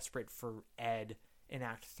really desperate for Ed in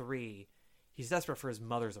Act 3. He's desperate for his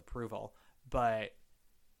mother's approval, but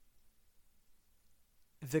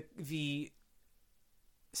the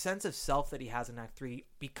sense of self that he has in Act 3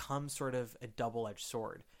 becomes sort of a double-edged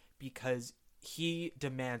sword, because he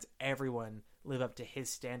demands everyone live up to his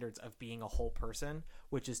standards of being a whole person,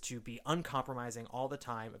 which is to be uncompromising all the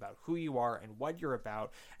time about who you are and what you're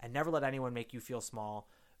about, and never let anyone make you feel small.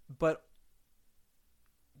 But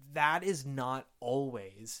that is not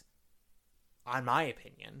always, in my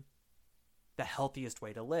opinion, the healthiest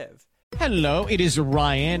way to live. Hello, it is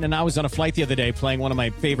Ryan, and I was on a flight the other day playing one of my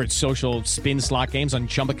favorite social spin slot games on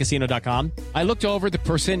ChumbaCasino.com. I looked over at the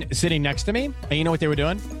person sitting next to me, and you know what they were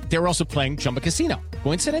doing? They were also playing Chumba Casino.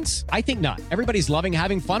 Coincidence? I think not. Everybody's loving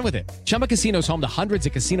having fun with it. Chumba Casino is home to hundreds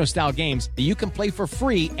of casino-style games that you can play for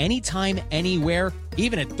free anytime, anywhere,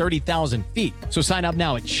 even at 30,000 feet. So sign up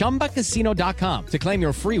now at ChumbaCasino.com to claim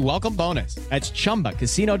your free welcome bonus. That's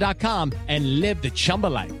ChumbaCasino.com and live the Chumba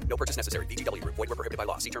life. No purchase necessary. VGW. Void where prohibited by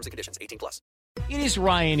law. See terms and conditions. 18+. It is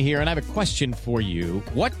Ryan here, and I have a question for you.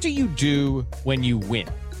 What do you do when you win?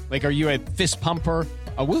 Like, are you a fist pumper,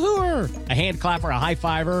 a woohooer, a hand clapper, a high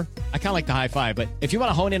fiver? I kind of like the high five, but if you want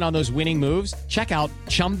to hone in on those winning moves, check out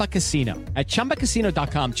Chumba Casino. At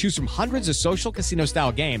ChumbaCasino.com, choose from hundreds of social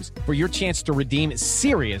casino-style games for your chance to redeem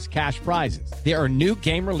serious cash prizes. There are new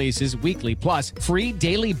game releases weekly, plus free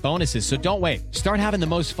daily bonuses, so don't wait. Start having the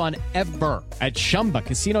most fun ever at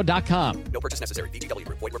ChumbaCasino.com. No purchase necessary. VGW.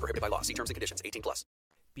 Void where prohibited by law. See terms and conditions. 18+.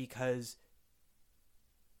 Because,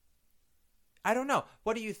 I don't know.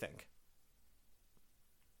 What do you think?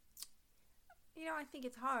 You know, I think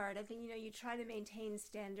it's hard. I think, you know, you try to maintain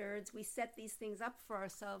standards. We set these things up for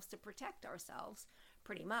ourselves to protect ourselves,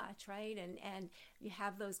 pretty much, right? And you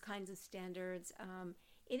have those kinds of standards.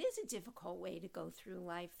 It is a difficult way to go through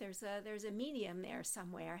life. There's a medium there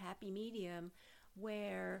somewhere, a happy medium,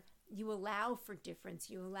 where you allow for difference,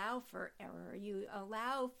 you allow for error, you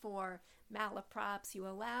allow for malaprops, you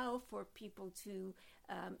allow for people to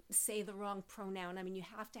say the wrong pronoun. I mean, you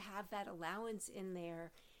have to have that allowance in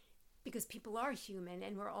there, because people are human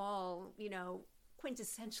and we're all, you know,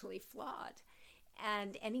 quintessentially flawed.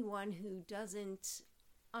 And anyone who doesn't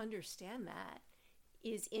understand that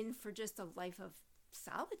is in for just a life of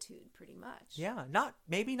solitude, pretty much. Yeah,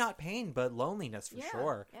 maybe not pain, but loneliness for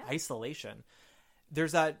sure. Yeah. Isolation.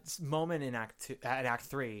 There's that moment in Act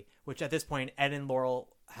 3, which at this point, Ed and Laurel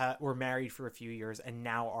were married for a few years and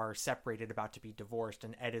now are separated, about to be divorced,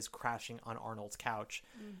 and Ed is crashing on Arnold's couch.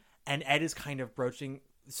 And Ed is kind of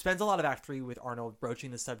spends a lot of Act 3 with Arnold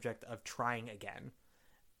broaching the subject of trying again.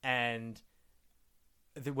 And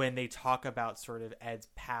when they talk about sort of Ed's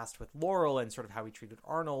past with Laurel and sort of how he treated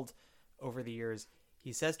Arnold over the years,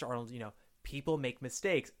 he says to Arnold, you know, people make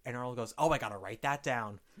mistakes. And Arnold goes, oh, I got to write that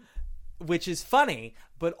down. Which is funny,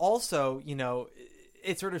 but also, you know,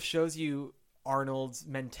 it sort of shows you Arnold's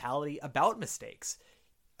mentality about mistakes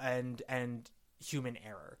and human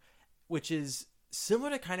error, which is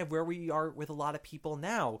similar to kind of where we are with a lot of people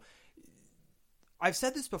now. I've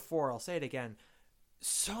said this before, I'll say it again.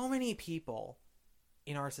 So many people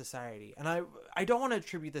in our society, and I don't want to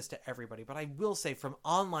attribute this to everybody, but I will say from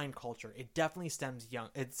online culture, it definitely stems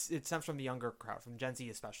from the younger crowd, from Gen Z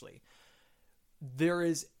especially. There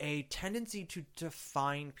is a tendency to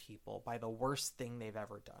define people by the worst thing they've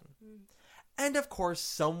ever done. And of course,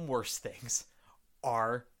 some worse things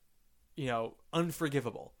are,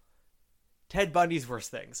 unforgivable. Ted Bundy's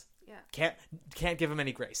worst things. Yeah. Can't give him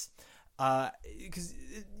any grace. Because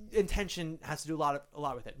intention has to do a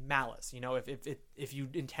lot with it. Malice, if you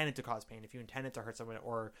intended to cause pain, if you intended to hurt someone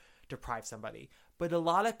or deprive somebody. But a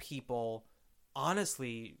lot of people,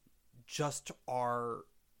 honestly, just are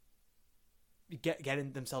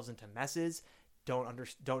getting themselves into messes,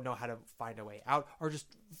 don't know how to find a way out, or just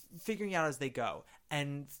figuring out as they go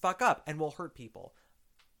and fuck up and will hurt people,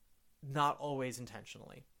 not always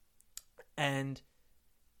intentionally. And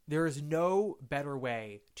there is no better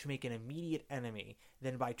way to make an immediate enemy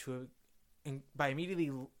than by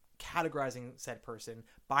immediately categorizing said person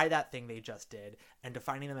by that thing they just did and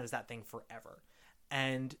defining them as that thing forever.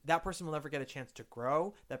 And that person will never get a chance to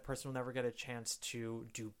grow. That person will never get a chance to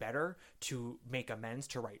do better, to make amends,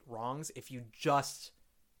 to right wrongs, if you just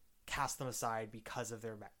cast them aside because of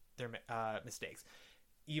their mistakes,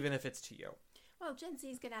 even if it's to you. Well, Gen Z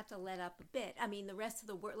is going to have to let up a bit. I mean, the rest of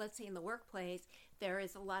the work, let's say in the workplace, there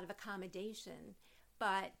is a lot of accommodation,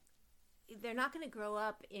 but they're not going to grow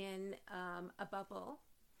up in a bubble,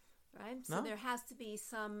 right? So there has to be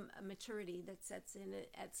some maturity that sets in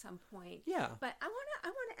at some point. Yeah. But I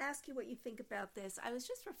want to ask you what you think about this. I was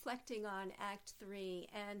just reflecting on Act 3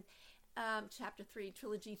 and Chapter 3,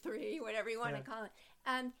 Trilogy 3, whatever you want to call it.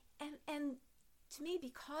 And to me,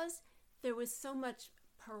 because there was so much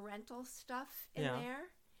parental stuff in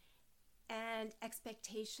there and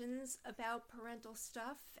expectations about parental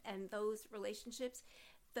stuff and those relationships,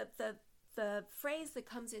 the phrase that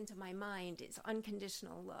comes into my mind is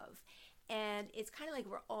unconditional love. And it's kind of like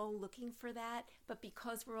we're all looking for that, but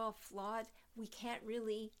because we're all flawed, we can't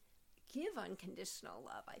really give unconditional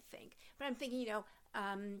love, I think. But I'm thinking,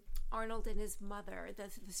 Arnold and his mother,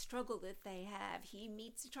 the struggle that they have. He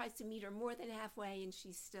tries to meet her more than halfway, and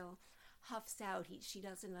she's still huffs out. She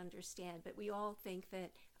doesn't understand. But we all think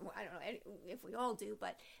that, well, I don't know if we all do,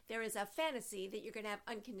 but there is a fantasy that you're going to have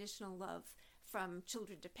unconditional love from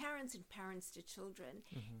children to parents and parents to children.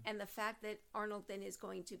 Mm-hmm. And the fact that Arnold then is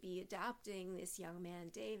going to be adopting this young man,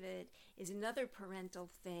 David, is another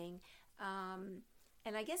parental thing.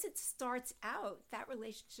 And I guess that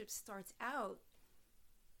relationship starts out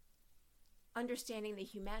understanding the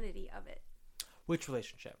humanity of it. Which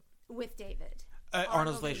relationship? With David.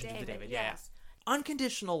 Arnold's relationship to David. Yes. Yeah.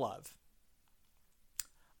 Unconditional love.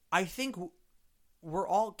 I think we're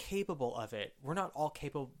all capable of it. We're not all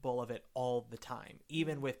capable of it all the time,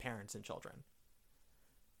 even with parents and children.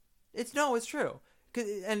 It's true.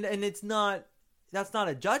 And it's not, that's not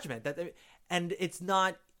a judgment. And it's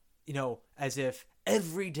not, as if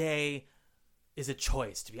every day is a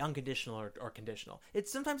choice to be unconditional or conditional.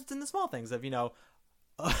 Sometimes it's in the small things of,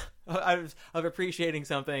 of appreciating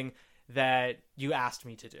something that you asked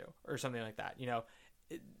me to do or something like that,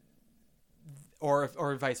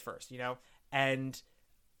 or vice versa, And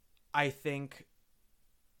I think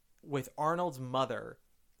with Arnold's mother,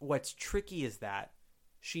 what's tricky is that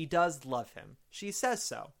she does love him. She says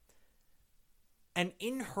so. And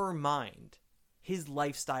in her mind, his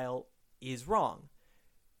lifestyle is wrong.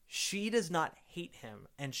 She does not hate him,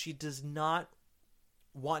 and she does not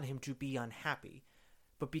want him to be unhappy.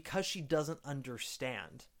 But because she doesn't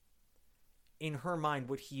understand, in her mind,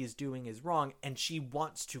 what he is doing is wrong, and she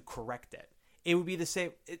wants to correct it. It would be the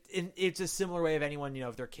same. It's a similar way of anyone,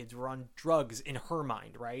 if their kids were on drugs, in her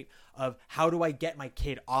mind, right? Of how do I get my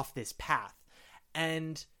kid off this path?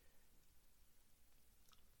 And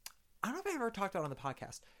I don't know if I ever talked about it on the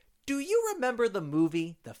podcast. Do you remember the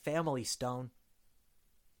movie The Family Stone?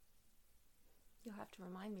 You'll have to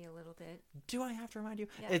remind me a little bit. Do I have to remind you?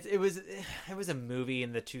 Yeah. It was a movie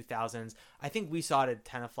in the 2000s. I think we saw it at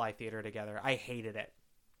Tenafly Theater together. I hated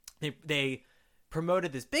it. They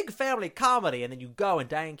promoted this big family comedy, and then you go and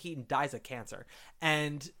Diane Keaton dies of cancer.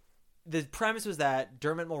 And the premise was that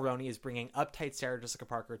Dermot Mulroney is bringing uptight Sarah Jessica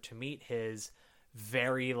Parker to meet his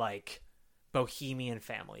very, bohemian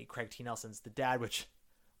family. Craig T. Nelson's the dad, which...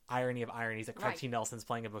 irony of ironies that Craig T. Nelson's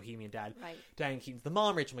playing a bohemian dad. Right. Diane Keaton's the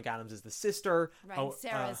mom. Rachel McAdams is the sister. Right.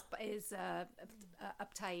 Sarah is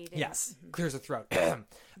uptight. Yes. Clears her throat.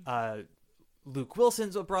 Luke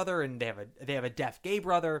Wilson's a brother, and they have a deaf gay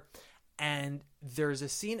brother. And there's a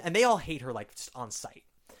scene, and they all hate her just on sight.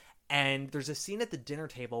 And there's a scene at the dinner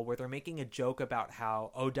table where they're making a joke about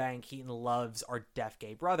how, Diane Keaton loves our deaf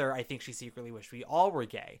gay brother. I think she secretly wished we all were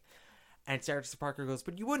gay. And Sarah Jessica Parker goes,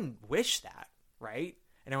 but you wouldn't wish that, right?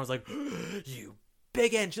 And everyone's like, you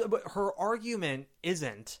big engine. But her argument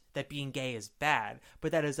isn't that being gay is bad,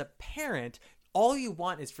 but that as a parent, all you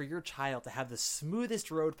want is for your child to have the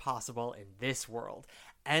smoothest road possible in this world.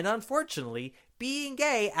 And unfortunately, being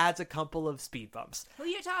gay adds a couple of speed bumps. Who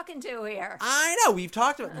you talking to here? I know, we've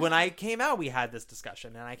talked about, when I came out, we had this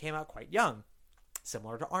discussion, and I came out quite young,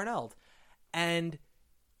 similar to Arnold. And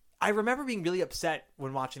I remember being really upset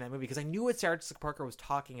when watching that movie because I knew what Sarah Jessica Parker was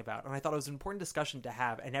talking about, and I thought it was an important discussion to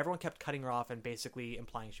have, and everyone kept cutting her off and basically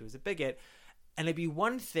implying she was a bigot. And it'd be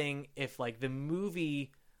one thing if, like, the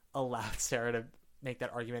movie allowed Sarah to make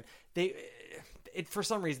that argument. For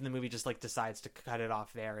some reason, the movie just, like, decides to cut it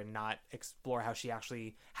off there and not explore how she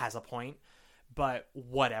actually has a point. But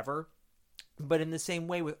whatever. But in the same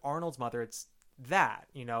way with Arnold's mother, it's that,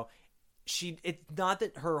 you know, it's not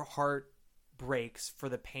that her heart breaks for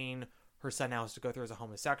the pain her son now has to go through as a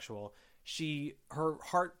homosexual. Her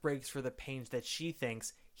heart breaks for the pains that she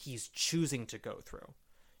thinks he's choosing to go through,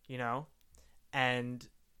 you know? And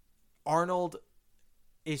Arnold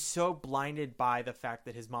is so blinded by the fact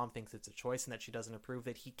that his mom thinks it's a choice and that she doesn't approve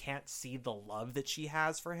that he can't see the love that she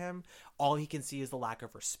has for him. All he can see is the lack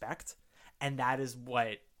of respect. And that is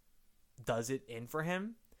what does it in for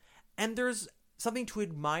him. And there's something to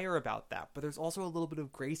admire about that, but there's also a little bit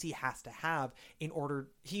of grace he has to have in order.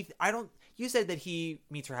 You said that he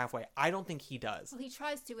meets her halfway. I don't think he does. Well, he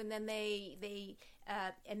tries to, and then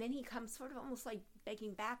and then he comes sort of almost like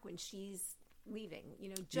begging back when she's leaving, you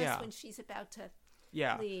know, just when she's about to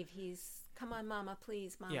leave. He's, come on, mama,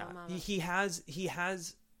 please, mama, mama. He's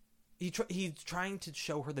trying to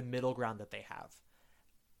show her the middle ground that they have,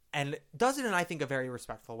 and does it in, I think, a very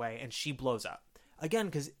respectful way. And she blows up again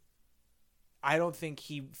because I don't think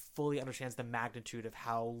he fully understands the magnitude of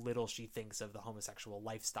how little she thinks of the homosexual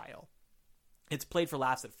lifestyle. It's played for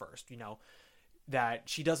laughs at first, you know, that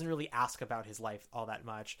she doesn't really ask about his life all that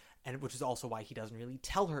much, and which is also why he doesn't really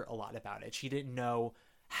tell her a lot about it. She didn't know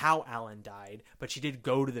how Alan died, but she did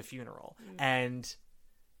go to the funeral, and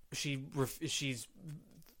she's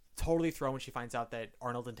totally thrown when she finds out that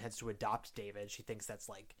Arnold intends to adopt David. She thinks that's,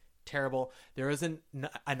 like, terrible. There is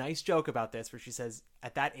a nice joke about this where she says,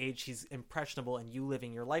 at that age, he's impressionable, and you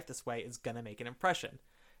living your life this way is going to make an impression.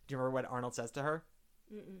 Do you remember what Arnold says to her?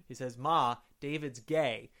 Mm-mm. He says, Ma, David's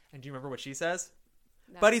gay. And do you remember what she says?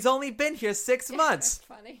 No. But he's only been here 6 months.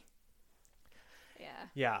 That's funny. Yeah.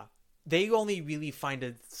 Yeah. They only really find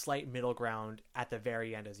a slight middle ground at the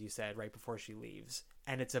very end, as you said, right before she leaves.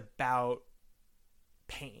 And it's about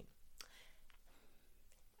pain.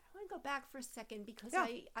 I want to go back for a second because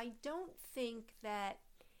I don't think that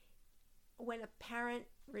when a parent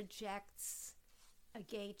rejects a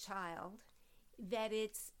gay child, that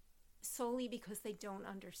it's solely because they don't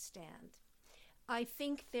understand. I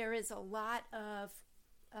think there is a lot of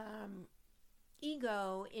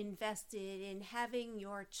ego invested in having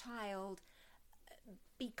your child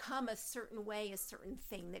become a certain way, a certain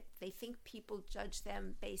thing that they think people judge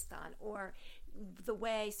them based on, or the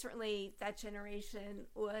way certainly that generation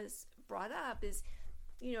was brought up is,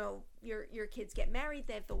 you know, your kids get married,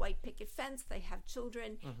 they have the white picket fence, they have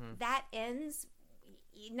children. Mm-hmm. That ends,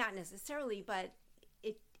 not necessarily, but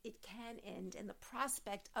it can end, and the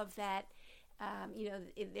prospect of that, you know,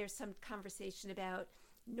 there's some conversation about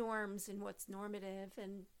norms and what's normative,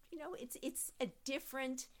 and you know, it's a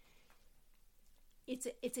different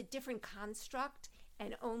construct,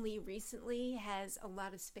 and only recently has a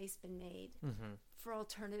lot of space been made for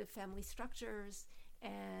alternative family structures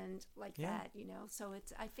and that, you know. So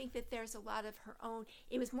I think that there's a lot of her own.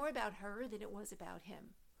 It was more about her than it was about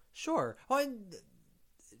him. Sure. Well, and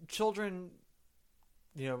children,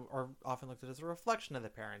 you know, are often looked at as a reflection of the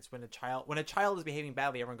parents. When a child is behaving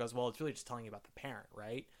badly, everyone goes, well, it's really just telling you about the parent,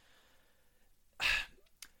 right?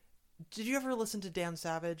 Did you ever listen to Dan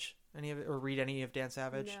Savage? Or read any of Dan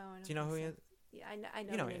Savage? No, I don't. Do you know who he is? Yeah, I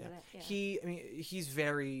know. You know,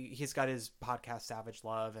 he's got his podcast Savage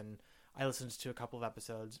Love, and I listened to a couple of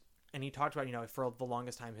episodes, and he talked about, you know, for the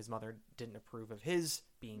longest time his mother didn't approve of his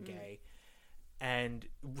being gay, and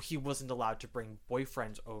he wasn't allowed to bring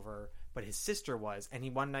boyfriends over, but his sister was.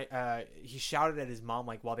 And one night he shouted at his mom,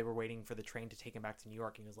 like, while they were waiting for the train to take him back to New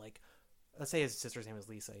York, and he was like, let's say his sister's name was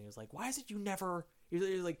Lisa, and he was like, why is it you never, he's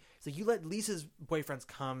like you let Lisa's boyfriends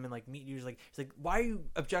come and like meet you? He's like, why you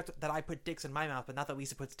object that I put dicks in my mouth but not that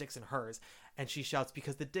Lisa puts dicks in hers? And she shouts,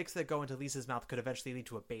 because the dicks that go into Lisa's mouth could eventually lead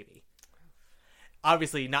to a baby.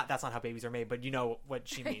 Obviously that's not how babies are made, but you know what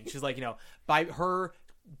she means. She's like, you know, by her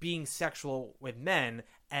being sexual with men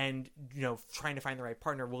and, you know, trying to find the right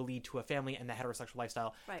partner will lead to a family and the heterosexual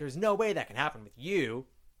lifestyle. Right. There's no way that can happen with you.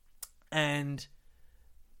 And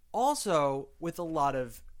also, with a lot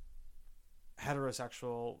of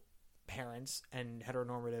heterosexual parents and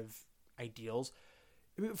heteronormative ideals,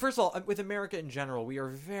 First of all, with America in general, we are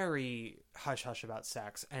very hush-hush about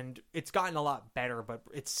sex, and it's gotten a lot better, but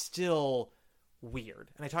it's still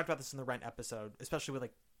weird. And I talked about this in the Rent episode, especially with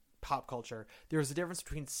like pop culture. There's a difference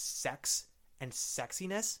between sex and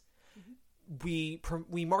sexiness. We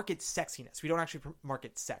market sexiness. We don't actually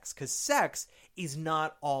market sex, because sex is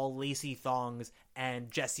not all lacy thongs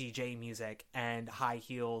and Jessie J music and high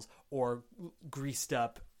heels or greased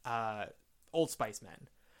up Old Spice men.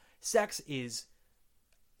 Sex is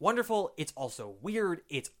wonderful. It's also weird.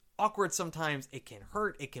 It's awkward sometimes. It can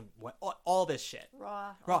hurt. It can all this shit.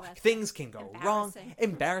 Raw. Things can go wrong.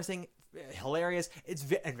 Embarrassing. Hilarious. It's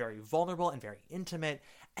and very vulnerable and very intimate.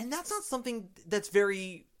 And that's not something that's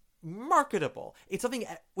very marketable. It's something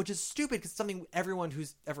which is stupid, because it's something everyone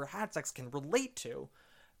who's ever had sex can relate to.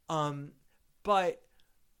 But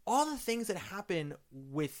all the things that happen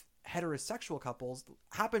with heterosexual couples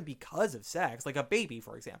happen because of sex, like a baby,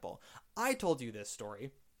 for example. I told you this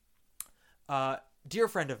story. Dear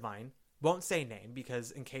friend of mine, won't say name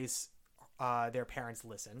because in case their parents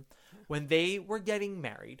listen, when they were getting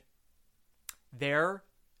married, their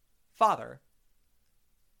father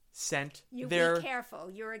sent Be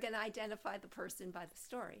careful. You're going to identify the person by the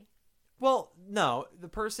story. Well, no. The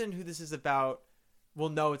person who this is about will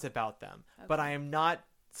know it's about them. Okay. But I am not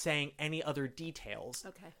saying any other details.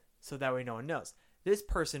 Okay. So that way no one knows. This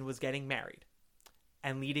person was getting married.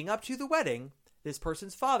 And leading up to the wedding, this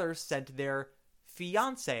person's father sent their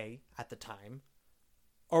fiancé at the time,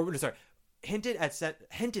 hinted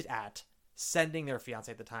at sending their fiancé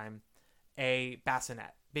at the time a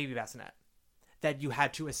baby bassinet, that you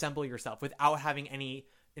had to assemble yourself without having any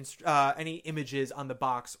images on the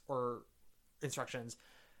box or instructions,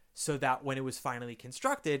 so that when it was finally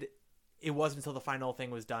constructed, it wasn't until the final thing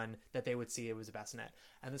was done that they would see it was a bassinet.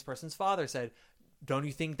 And this person's father said, don't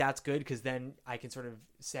you think that's good? Because then I can sort of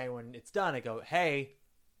say when it's done, I go, hey,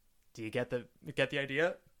 do you get the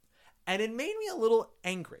idea? And it made me a little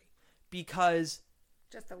angry, because...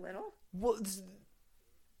 Just a little? Well,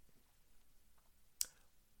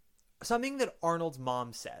 something that Arnold's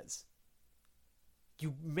mom says.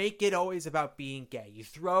 You make it always about being gay. You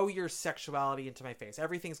throw your sexuality into my face.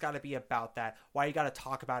 Everything's got to be about that. Why you got to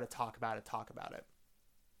talk about it.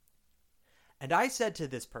 And I said to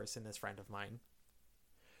this person, this friend of mine,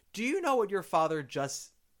 do you know what your father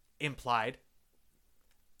just implied?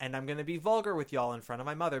 And I'm going to be vulgar with y'all in front of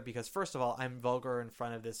my mother, because first of all, I'm vulgar in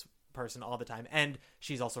front of this person all the time. And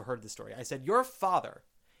she's also heard the story. I said, your father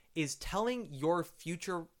is telling your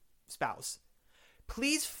future spouse,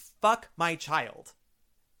 please fuck my child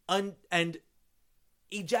and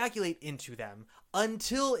ejaculate into them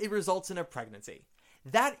until it results in a pregnancy.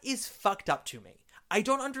 That is fucked up to me. I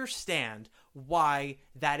don't understand why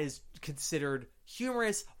that is considered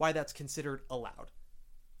humorous, why that's considered allowed.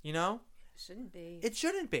 You know? Shouldn't be. It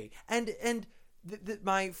shouldn't be. And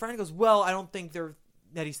my friend goes, well, I don't think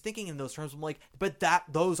that he's thinking in those terms. I'm like, but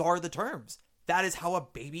those are the terms. That is how a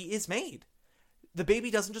baby is made. The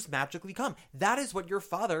baby doesn't just magically come. That is what your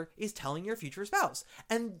father is telling your future spouse.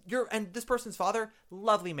 And this person's father,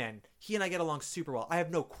 lovely man. He and I get along super well. I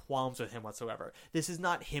have no qualms with him whatsoever. This is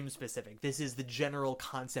not him specific. This is the general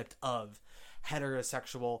concept of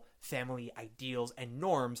heterosexual family ideals and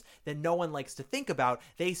norms that no one likes to think about.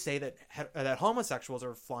 They say that homosexuals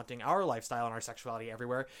are flaunting our lifestyle and our sexuality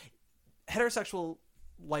everywhere. Heterosexual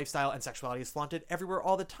lifestyle and sexuality is flaunted everywhere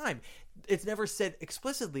all the time. It's never said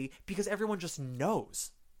explicitly because everyone just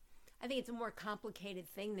knows. I think it's a more complicated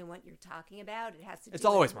thing than what you're talking about. It has to. It's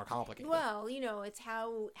always more complicated. Well, it's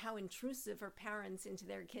how intrusive are parents into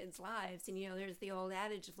their kids' lives, and there's the old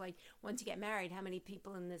adage of like, once you get married, how many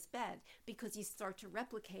people in this bed? Because you start to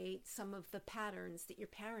replicate some of the patterns that your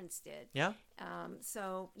parents did. Yeah.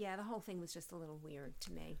 So yeah, the whole thing was just a little weird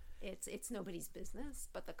to me. It's nobody's business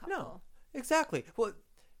but the couple. No, exactly. Well,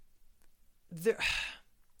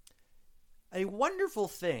 a wonderful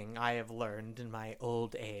thing I have learned in my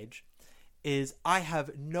old age is I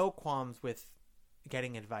have no qualms with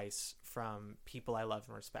getting advice from people I love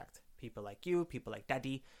and respect. People like you, people like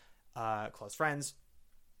Daddy, close friends,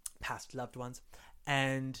 past loved ones.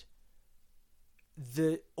 And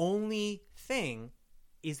the only thing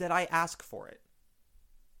is that I ask for it.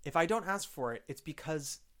 If I don't ask for it, it's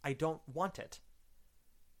because I don't want it.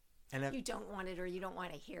 And you don't want it, or you don't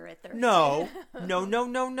want to hear it. No.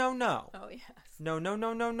 Oh, yes.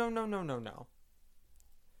 No.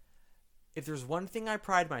 If there's one thing I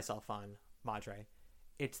pride myself on, Madre,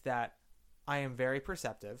 it's that I am very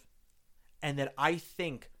perceptive and that I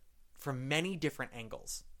think from many different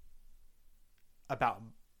angles about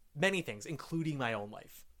many things, including my own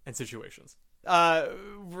life and situations.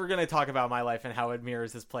 We're going to talk about my life and how it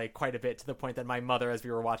mirrors this play quite a bit, to the point that my mother, as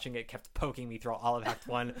we were watching it, kept poking me through all of Act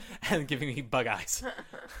 1 and giving me bug eyes.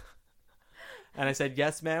 And I said,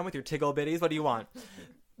 yes, ma'am, with your tiggle bitties. What do you want?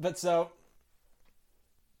 But so,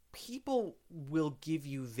 people will give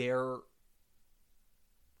you their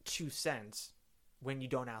 2 cents when you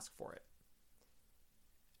don't ask for it.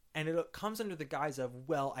 And it comes under the guise of,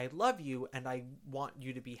 well, I love you and I want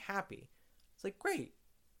you to be happy. It's like, great.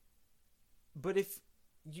 But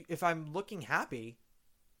if I'm looking happy,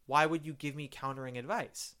 why would you give me countering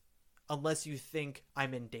advice? Unless you think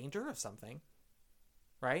I'm in danger of something,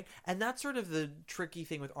 right? And that's sort of the tricky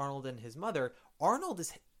thing with Arnold and his mother. Arnold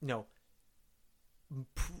is,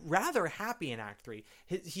 rather happy in Act 3.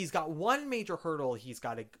 He's got one major hurdle he's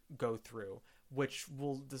got to go through, which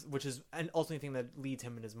is an ultimate thing that leads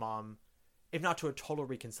him and his mom, if not to a total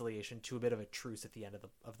reconciliation, to a bit of a truce at the end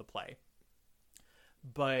of the play.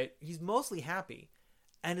 But he's mostly happy,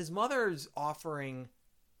 and his mother's offering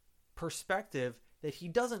perspective that he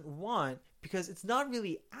doesn't want because it's not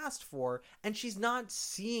really asked for, and she's not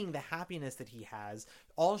seeing the happiness that he has.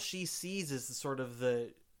 All she sees is sort of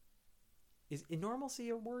is normalcy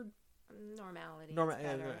a word? Normality. Normalcy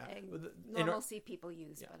Normalcy people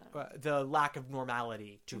use, but the lack of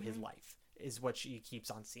normality to his life is what she keeps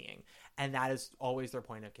on seeing, and that is always their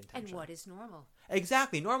point of contention. And what is normal?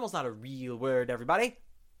 Exactly. Normal's not a real word, everybody.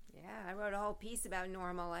 Yeah, I wrote a whole piece about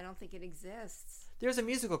normal. I don't think it exists. There's a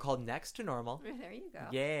musical called Next to Normal. There you go.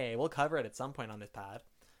 Yay, we'll cover it at some point on this pod.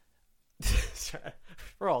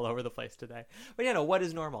 We're all over the place today. But what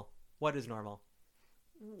is normal? What is normal?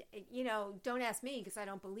 Don't ask me, because I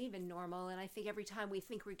don't believe in normal, and I think every time we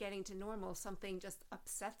think we're getting to normal, something just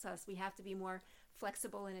upsets us. We have to be more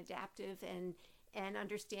flexible and adaptive, and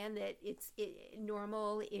understand that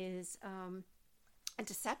normal is a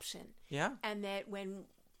deception. Yeah. And that when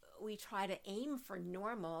we try to aim for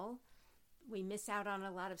normal, we miss out on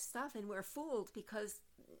a lot of stuff, and we're fooled because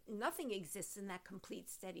nothing exists in that complete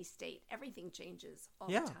steady state. Everything changes all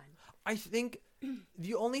the time. I think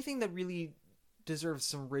the only thing that really deserves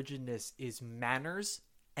some rigidness is manners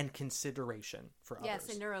and consideration for others. Yes,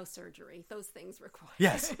 and neurosurgery. Those things require.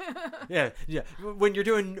 Yes. Yeah. When you're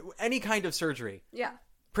doing any kind of surgery. Yeah.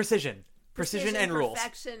 Precision and rules.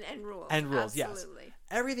 Perfection and rules. Absolutely. Yes.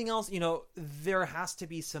 Everything else, there has to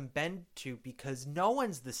be some bend to, because no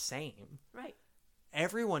one's the same. Right.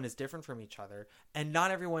 Everyone is different from each other, and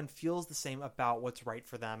not everyone feels the same about what's right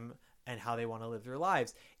for them and how they want to live their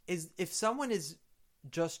lives. If someone is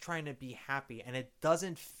just trying to be happy and it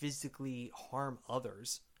doesn't physically harm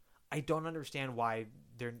others, I don't understand why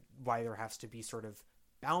there has to be sort of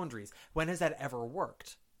boundaries. When has that ever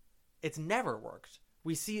worked? It's never worked.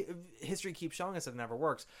 We see history keeps showing us it never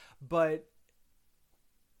works, but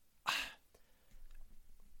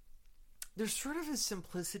there's sort of a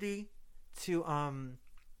simplicity to I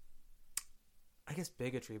guess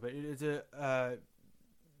bigotry, but it's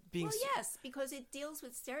yes, because it deals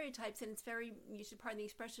with stereotypes, and it's very, you should pardon the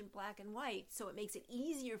expression, black and white, so it makes it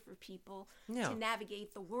easier for people to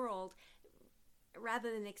navigate the world.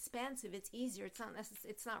 Rather than expansive, it's easier.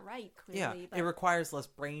 It's not right, clearly. Yeah, but it requires less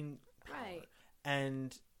brain power. Right.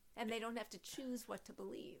 And they don't have to choose what to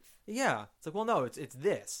believe. Yeah. It's like, well, no, it's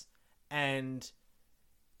this. And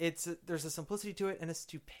there's a simplicity to it and a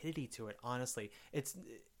stupidity to it, honestly. It's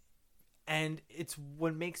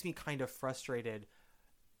what makes me kind of frustrated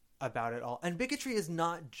about it all. And bigotry is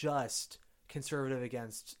not just conservative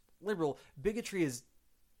against liberal. Bigotry is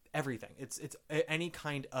everything. It's any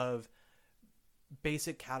kind of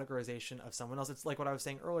basic categorization of someone else. It's like what I was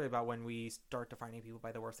saying earlier about when we start defining people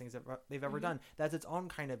by the worst things they've ever done. That's its own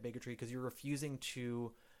kind of bigotry, because you're refusing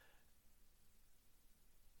to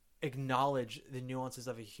acknowledge the nuances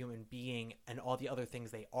of a human being and all the other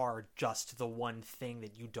things they are, just the one thing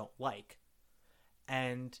that you don't like.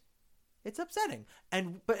 And it's upsetting.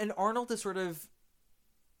 And Arnold is sort of,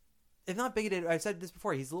 if not bigoted, I've said this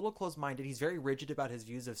before, he's a little closed-minded. He's very rigid about his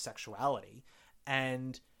views of sexuality,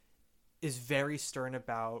 and is very stern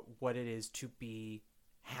about what it is to be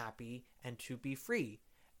happy and to be free.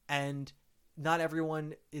 And not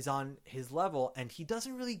everyone is on his level, and he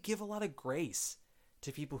doesn't really give a lot of grace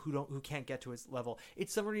to people who can't get to his level.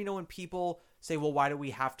 It's somewhere, when people say, well, why do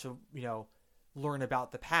we have to, learn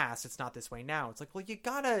about the past? It's not this way now. It's like, well, you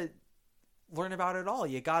gotta learn about it all.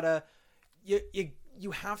 You gotta,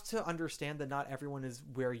 you have to understand that not everyone is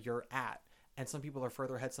where you're at. And some people are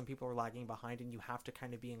further ahead, some people are lagging behind, and you have to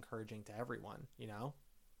kind of be encouraging to everyone,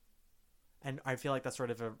 And I feel like that's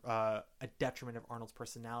sort of a detriment of Arnold's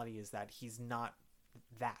personality, is that he's not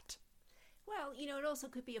that. Well, it also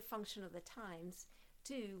could be a function of the times.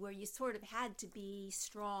 too, where you sort of had to be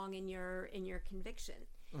strong in your conviction.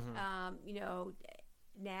 You know,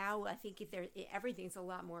 now I think everything's a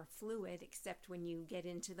lot more fluid, except when you get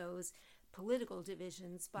into those political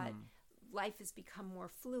divisions. But life has become more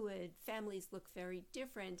fluid. Families look very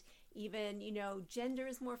different. Even, you know, gender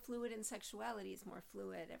is more fluid and sexuality is more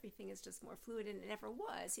fluid. Everything is just more fluid, and it never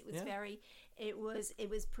was. It was it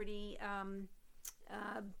was pretty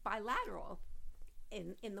bilateral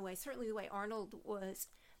in the way, certainly the way Arnold was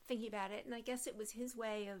thinking about it. And I guess it was his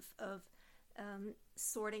way of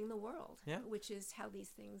sorting the world, which is how these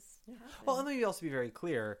things happen. Well, and let me also be very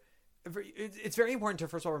clear. It's very important to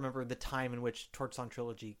first of all remember the time in which Torch Song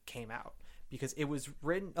Trilogy came out, because it was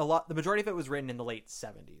written the majority of it was written in the late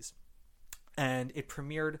 70s, and it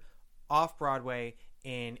premiered off Broadway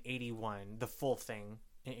in 81, the full thing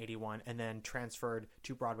in 81, and then transferred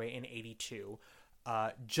to Broadway in 82,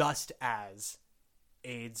 just as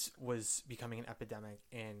AIDS was becoming an epidemic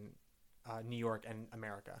in New York and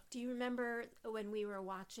America. Do you remember when we were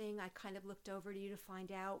watching, I kind of looked over to you to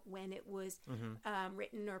find out when it was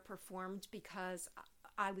written or performed, because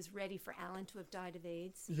I was ready for Alan to have died of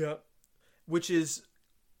AIDS. Yeah. Which is,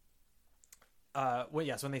 so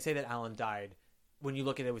when they say that Alan died, when you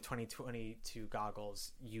look at it with 2022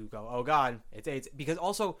 goggles, you go, oh God, it's AIDS. Because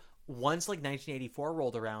also, once like 1984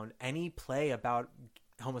 rolled around, any play about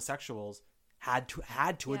homosexuals had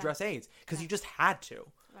to address AIDS, because you just had to.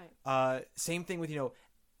 Right. Same thing with, you know,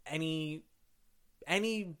 any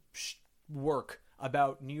work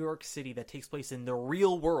about New York City that takes place in the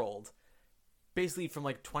real world, basically from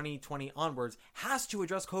like 2020 onwards, has to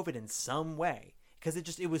address COVID in some way, because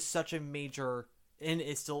it was such a major, and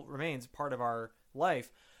it still remains part of our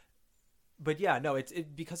life. But yeah, no, it's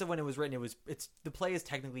because of when it was written, the play is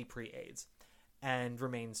technically pre-AIDS and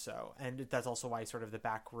remains so, and that's also why sort of the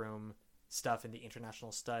backroom stuff in the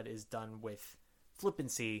International Stud is done with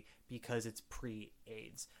flippancy, because it's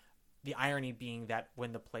pre-AIDS. The irony being that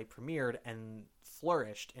when the play premiered and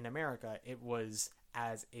flourished in America, it was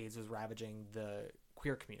as AIDS was ravaging the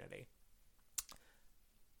queer community.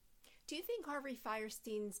 Do you think Harvey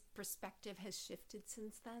Fierstein's perspective has shifted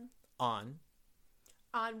since then? On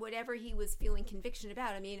whatever he was feeling conviction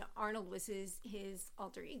about? I mean, Arnold was his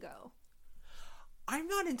alter ego. I'm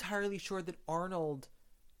not entirely sure that Arnold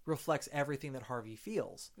reflects everything that Harvey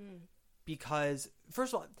feels. Because,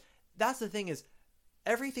 first of all, that's the thing, is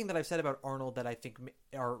everything that I've said about Arnold that I think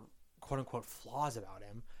are quote-unquote flaws about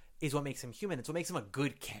him is what makes him human. It's what makes him a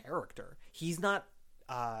good character. He's not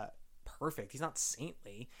perfect. He's not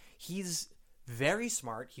saintly. He's very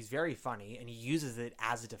smart. He's very funny, and he uses it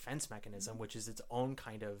as a defense mechanism, which is its own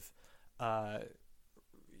kind of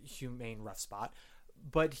humane rough spot.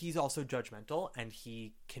 But he's also judgmental, and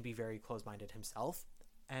he can be very close-minded himself,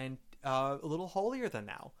 and a little holier than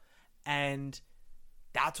thou. And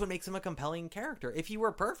that's what makes him a compelling character. If he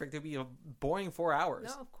were perfect, it'd be a boring 4 hours.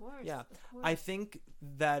 No, of course. Yeah. Of course. I think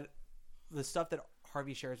that the stuff that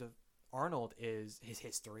Harvey shares with Arnold is his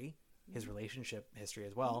history, his relationship history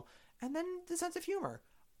as well, and then the sense of humor.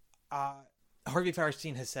 Harvey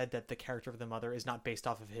Fierstein has said that the character of the mother is not based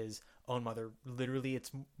off of his own mother. Literally,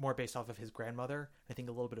 it's more based off of his grandmother, I think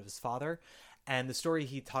a little bit of his father. And the story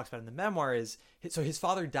he talks about in the memoir is, so his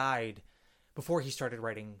father died before he started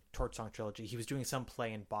writing Torch Song Trilogy. He was doing some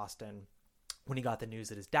play in Boston when he got the news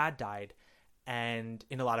that his dad died. And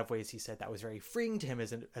in a lot of ways, he said that was very freeing to him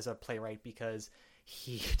as a playwright, because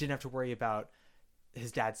he didn't have to worry about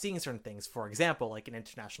his dad seeing certain things. For example, like an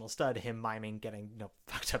International Stud, him miming getting,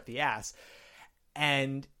 fucked up the ass.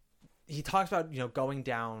 And he talks about, going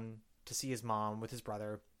down to see his mom with his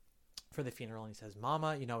brother for the funeral. And he says,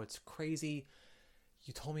 Mama, it's crazy.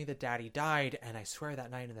 You told me that Daddy died, and I swear that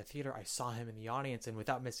night in the theater, I saw him in the audience, and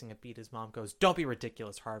without missing a beat, his mom goes, don't be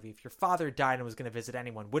ridiculous, Harvey. If your father died and was going to visit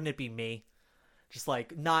anyone, wouldn't it be me? Just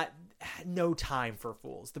like, no time for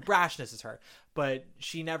fools. The brashness is her. But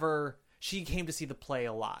she came to see the play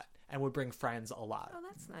a lot and would bring friends a lot. Oh,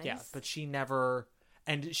 that's nice. Yeah, but she never,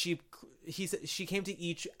 and she came to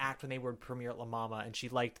each act when they would premiere at La Mama, and she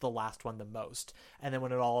liked the last one the most. And then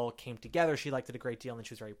when it all came together, she liked it a great deal, and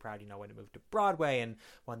she was very proud, when it moved to Broadway and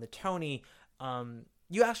won the Tony.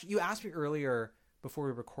 You asked me earlier before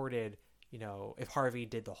we recorded, if Harvey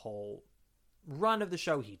did the whole run of the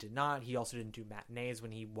show. He did not. He also didn't do matinees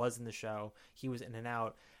when he was in the show. He was in and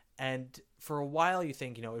out. And for a while you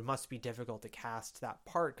think, it must be difficult to cast that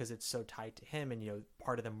part because it's so tied to him. And,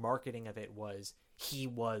 part of the marketing of it was he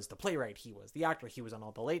was the playwright. He was the actor. He was on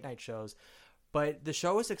all the late night shows. But the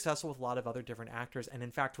show was successful with a lot of other different actors. And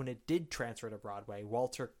in fact, when it did transfer to Broadway,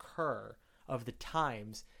 Walter Kerr of the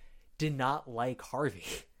Times did not like Harvey.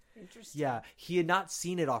 Interesting. Yeah, he had not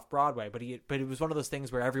seen it off Broadway, but it was one of those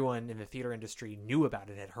things where everyone in the theater industry knew about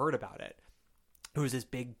it, had heard about it. It was this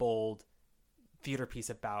big, bold theater piece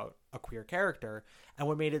about a queer character, and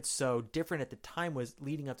what made it so different at the time was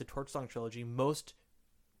leading up to Torch Song Trilogy, most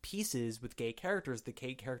pieces with gay characters, the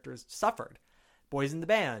gay characters suffered. Boys in the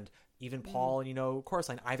Band, even Paul and Chorus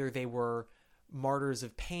Line, either they were martyrs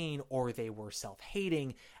of pain or they were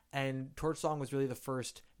self-hating, and Torch Song was really the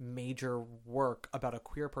first major work about a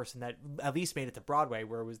queer person that at least made it to Broadway,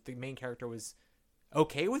 where it was the main character was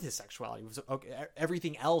okay with his sexuality. It was okay.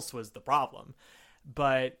 Everything else was the problem.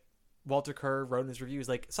 But Walter Kerr wrote in his reviews,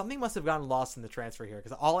 like, something must have gotten lost in the transfer here,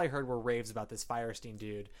 because all I heard were raves about this Firestein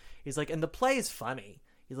dude. He's like, and the play is funny.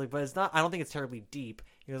 He's like, but it's not, I don't think it's terribly deep.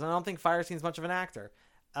 He goes, I don't think Firestein's much of an actor.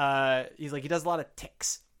 He's like, he does a lot of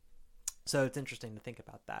ticks. So it's interesting to think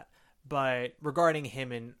about that. But regarding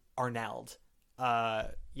him and Arneld,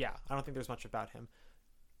 I don't think there's much about him.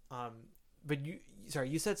 But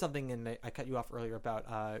you said something, and I cut you off earlier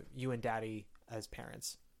about you and Daddy as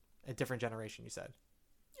parents, a different generation, you said.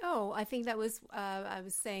 Oh, I think that was, I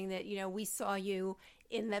was saying that, we saw you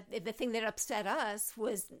in the thing that upset us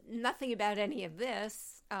was nothing about any of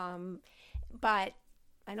this. But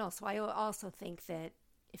I know, so I also think that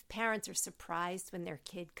if parents are surprised when their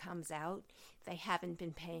kid comes out, they haven't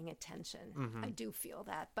been paying attention. Mm-hmm. I do feel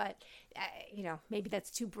that. But, maybe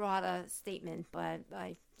that's too broad a statement, but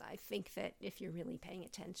I think that if you're really paying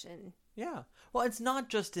attention. Yeah. Well, it's not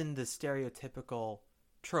just in the stereotypical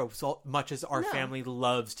tropes, so much as our family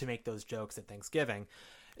loves to make those jokes at Thanksgiving.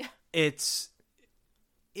 It's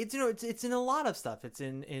in a lot of stuff. It's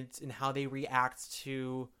in how they react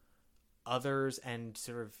to others, and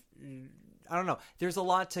sort of, I don't know. There's a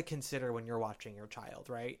lot to consider when you're watching your child,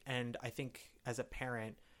 right? And I think as a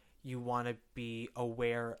parent, you want to be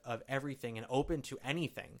aware of everything and open to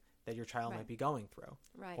anything that your child might be going through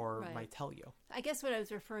or might tell you. I guess what I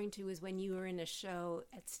was referring to is when you were in a show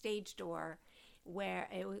at Stage Door where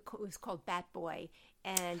it was called Bat Boy.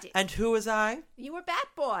 And who was I? You were Bat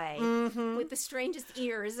Boy, with the strangest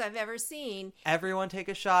ears I've ever seen. Everyone take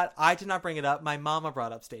a shot. I did not bring it up. My mama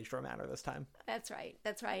brought up Stage Door Manor this time. That's right.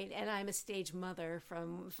 And I'm a stage mother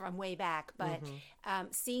from way back. But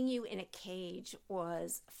seeing you in a cage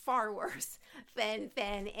was far worse than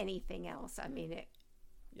anything else. I mean,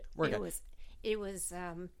 it was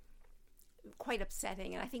quite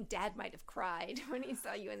upsetting, and I think Dad might have cried when he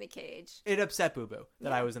saw you in the cage. It upset Boo Boo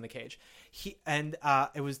that I was in the cage.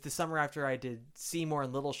 It was the summer after I did Seymour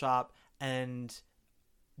and Little Shop, and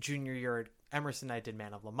junior year at Emerson I did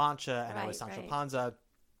Man of La Mancha, and I was Sancho Panza,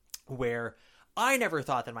 where I never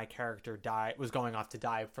thought that my character was going off to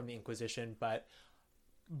die from the Inquisition, but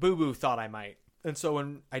Boo Boo thought I might. And so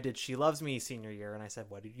when I did She Loves Me senior year, and I said,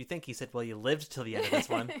 what did you think? He said, well, you lived till the end of this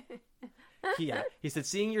one. He said,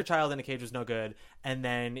 seeing your child in a cage was no good. And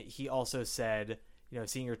then he also said,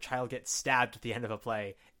 seeing your child get stabbed at the end of a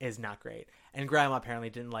play is not great. And Grandma apparently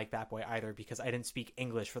didn't like Bat Boy either, because I didn't speak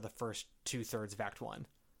English for the first 2/3 of Act 1.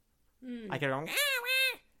 I kept going,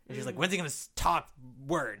 and she's like, when's he going to talk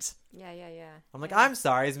words? Yeah. I'm like, I'm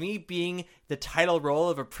sorry. Is me being the title role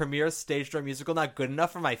of a premier stage door musical not good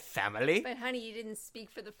enough for my family? But honey, you didn't speak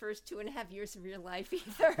for the first 2.5 years of your life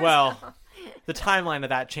either. Well, the timeline of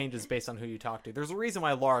that changes based on who you talk to. There's a reason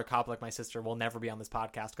why Laura Koplik, my sister, will never be on this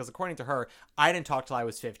podcast, because according to her, I didn't talk till I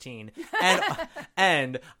was 15.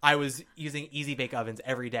 And I was using Easy Bake Ovens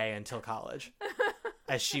every day until college,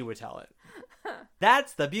 as she would tell it.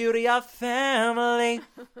 That's the beauty of family.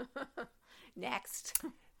 Next.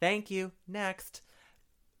 Thank you. Next.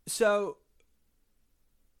 So,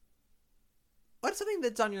 what's something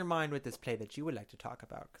that's on your mind with this play that you would like to talk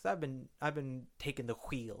about? Because I've been taking the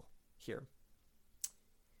wheel here.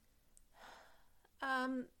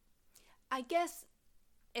 I guess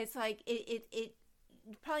it's like it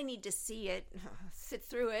you probably need to see it, sit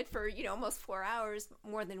through it for almost 4 hours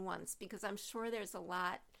more than once, because I'm sure there's a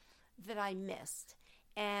lot that I missed.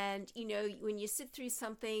 And when you sit through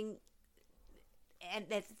something and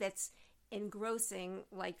that's engrossing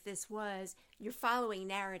like this was, you're following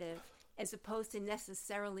narrative as opposed to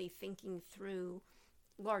necessarily thinking through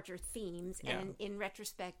larger themes. Yeah. And in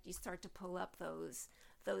retrospect, you start to pull up those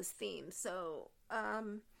themes. So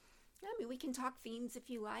we can talk themes if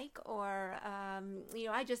you like, or I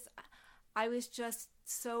was just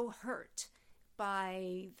so hurt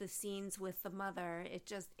by the scenes with the mother.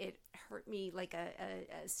 It hurt me like a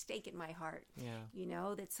stake in my heart.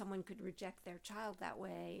 Yeah. That someone could reject their child that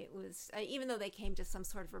way. It was, even though they came to some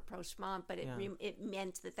sort of rapprochement, but it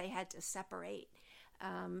meant that they had to separate.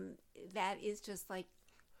 That is just like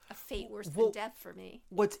a fate worse than death for me.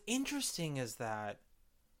 What's interesting is that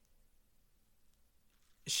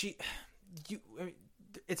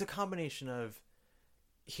it's a combination of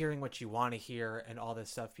hearing what you want to hear and all this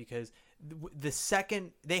stuff, because the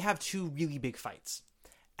second they have two really big fights,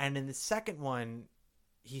 and in the second one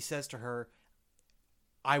he says to her,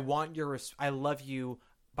 I love you,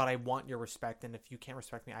 but I want your respect, and if you can't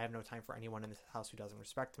respect me, I have no time for anyone in this house who doesn't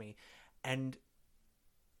respect me. And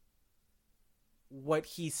what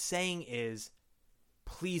he's saying is,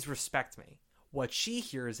 please respect me. What she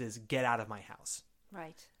hears is, get out of my house.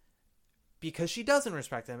 Right. Because she doesn't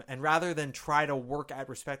respect him, and rather than try to work at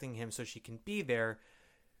respecting him so she can be there,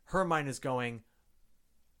 her mind is going,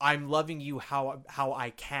 I'm loving you how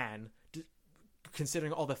I can,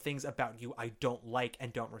 considering all the things about you I don't like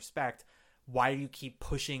and don't respect. Why do you keep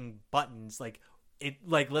pushing buttons?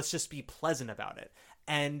 Let's just be pleasant about it.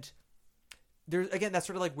 And there's, again, that's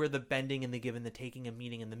sort of like where the bending and the give and the taking and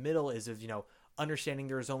meeting in the middle is, of, understanding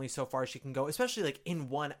there is only so far she can go, especially like in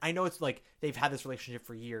one, I know it's like they've had this relationship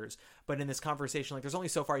for years, but in this conversation, like there's only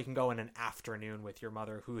so far you can go in an afternoon with your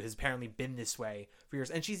mother who has apparently been this way for years.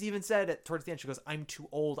 And she's even said towards the end, she goes, I'm too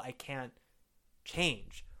old, I can't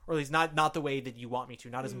change, or at least not the way that you want me to,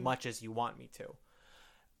 not as much as you want me to.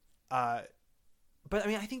 But I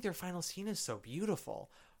mean, I think their final scene is so beautiful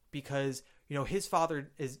because, his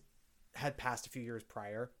father had passed a few years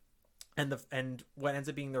prior, and what ends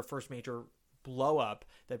up being their first major blow up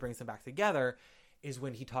that brings them back together is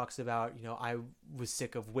when he talks about, I was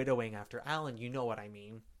sick of widowing after Alan, you know what I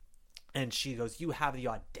mean. And she goes, you have the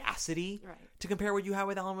audacity to compare what you have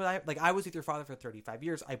with Alan. I was with your father for 35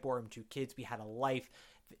 years. I bore him 2 kids. We had a life,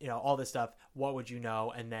 all this stuff. What would you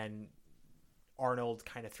know? And then Arnold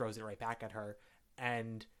kind of throws it right back at her.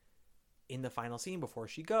 And in the final scene before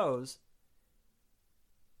she goes,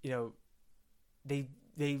 they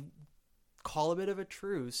call a bit of a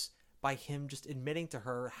truce by him just admitting to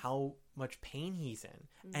her how much pain he's in.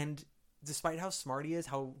 And despite how smart he is,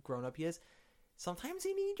 how grown up he is, sometimes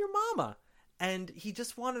you need your mama. And he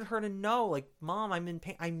just wanted her to know, like, Mom, I'm in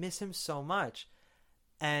pain. I miss him so much.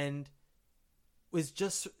 And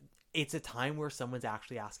it's a time where someone's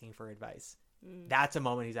actually asking for advice. That's a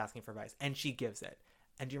moment he's asking for advice. And she gives it.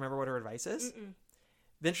 And do you remember what her advice is?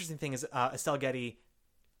 The interesting thing is Estelle Getty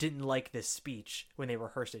didn't like this speech when they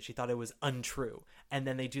rehearsed it. She thought it was untrue. And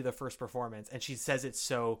then they do the first performance and she says it's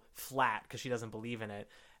so flat because she doesn't believe in it.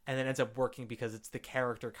 And then ends up working because it's the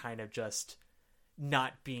character kind of just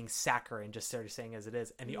not being saccharine, just sort of saying as it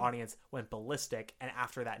is. And the audience went ballistic. And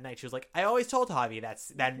after that night, she was like, I always told Javi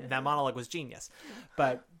that monologue was genius.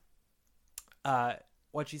 But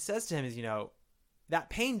what she says to him is, that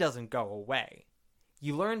pain doesn't go away.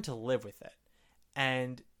 You learn to live with it.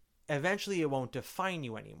 And eventually it won't define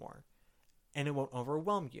you anymore. And it won't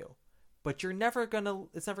overwhelm you. But it's never going to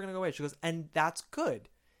go away. She goes, and that's good.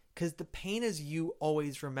 Because the pain is you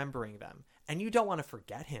always remembering them. And you don't want to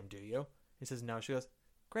forget him, do you? He says, no. She goes,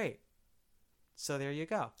 great. So there you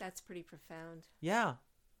go. That's pretty profound. Yeah.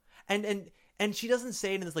 And she doesn't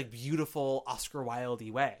say it in this like beautiful Oscar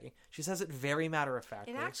Wilde-y way. She says it very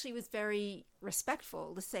matter-of-factly. It actually was very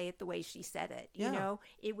respectful to say it the way she said it. You know,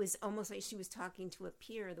 it was almost like she was talking to a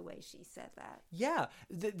peer the way she said that. Yeah.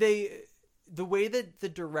 The way that the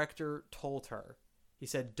director told her, he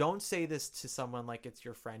said, don't say this to someone like it's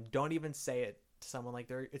your friend. Don't even say it to someone like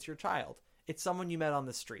it's your child. It's someone you met on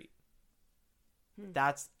the street.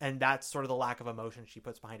 That's sort of the lack of emotion she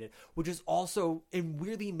puts behind it, which is also, it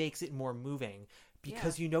weirdly makes it more moving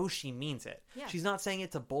because she means it. Yeah. She's not saying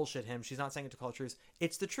it to bullshit him. She's not saying it to call truth.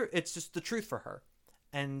 It's the truth. It's just the truth for her.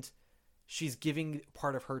 And she's giving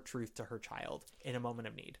part of her truth to her child in a moment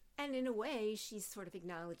of need. And in a way, she's sort of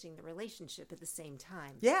acknowledging the relationship at the same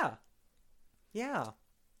time. Yeah. Yeah.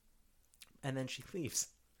 And then she leaves.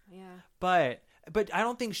 Yeah. But I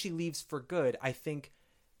don't think she leaves for good. I think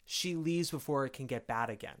she leaves before it can get bad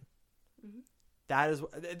again. Mm-hmm. That is,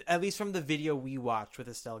 at least from the video we watched with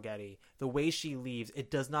Estelle Getty, the way she leaves,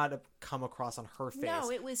 it does not come across on her face.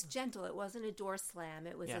 No, it was gentle. It wasn't a door slam.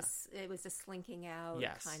 It was a slinking out,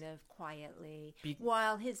 kind of quietly,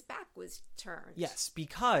 while his back was turned. Yes,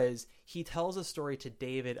 because he tells a story to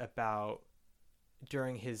David about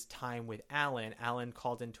during his time with Alan. Alan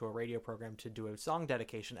called into a radio program to do a song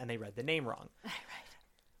dedication, and they read the name wrong. Right.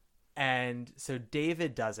 And so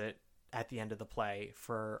David does it at the end of the play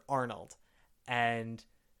for Arnold. And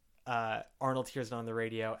Arnold hears it on the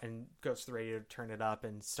radio and goes to the radio to turn it up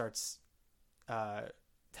and starts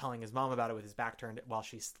telling his mom about it with his back turned while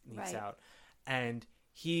she sneaks out. And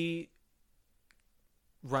he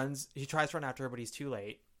tries to run after her, but he's too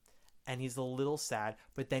late. And he's a little sad.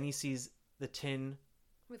 But then he sees the tin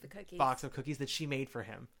with the cookies. Box of cookies that she made for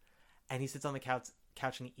him. And he sits on the couch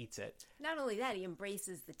and he eats it. Not only that, he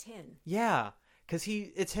embraces the tin. Yeah. Because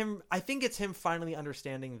I think it's him finally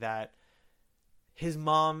understanding that his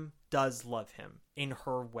mom does love him in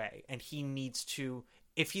her way. And he needs to,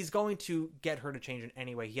 if he's going to get her to change in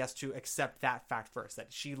any way, he has to accept that fact first,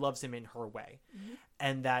 that she loves him in her way. Mm-hmm.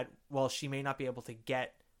 And that while she may not be able to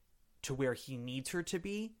get to where he needs her to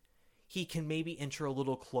be, he can maybe inch her a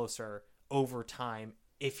little closer over time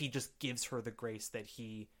if he just gives her the grace that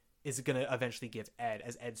he is going to eventually give Ed,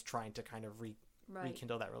 as Ed's trying to kind of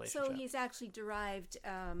rekindle that relationship. So he's actually derived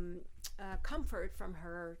comfort from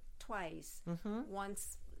her twice. Mm-hmm.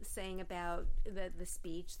 Once saying about the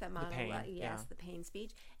speech that monologue, the pain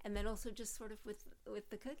speech, and then also just sort of with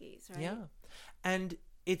the cookies, right? Yeah, and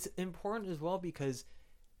it's important as well because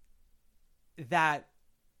that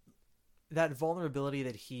vulnerability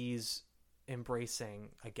that he's embracing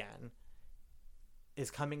again is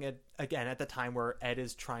coming again at the time where Ed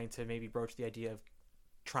is trying to maybe broach the idea of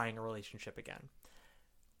trying a relationship again,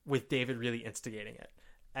 with David really instigating it.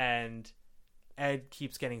 And Ed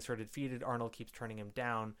keeps getting sort of defeated. Arnold keeps turning him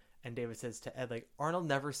down. And David says to Ed, like, Arnold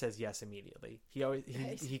never says yes immediately.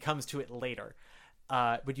 He comes to it later.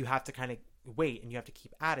 But you have to kind of wait and you have to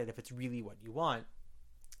keep at it if it's really what you want.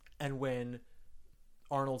 And when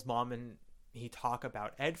Arnold's mom and he talk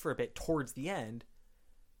about Ed for a bit towards the end,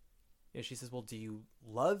 she says, well, do you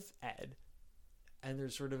love Ed? And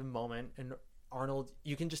there's sort of a moment, and Arnold,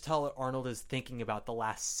 you can just tell that Arnold is thinking about the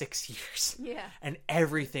last 6 years. Yeah. And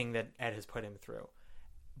everything that Ed has put him through.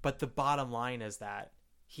 But the bottom line is that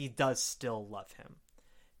he does still love him.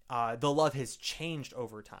 The love has changed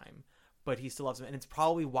over time, but he still loves him. And it's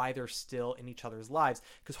probably why they're still in each other's lives.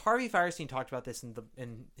 Because Harvey Fierstein talked about this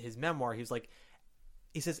in his memoir. He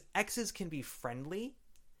says, exes can be friendly,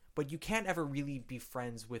 but you can't ever really be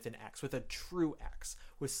friends with an ex, with a true ex,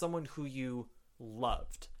 with someone who you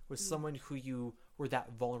loved, with someone who you were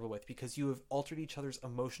that vulnerable with, because you have altered each other's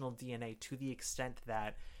emotional DNA to the extent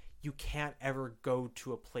that you can't ever go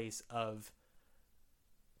to a place of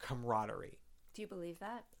camaraderie. Do you believe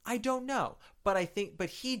that? I don't know, but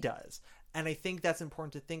he does. And I think that's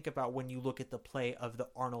important to think about when you look at the play of the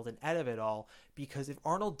Arnold and Ed of it all, because if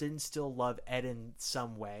Arnold didn't still love Ed in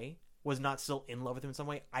some way, was not still in love with him in some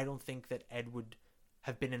way, I don't think that Ed would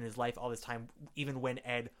have been in his life all this time, even when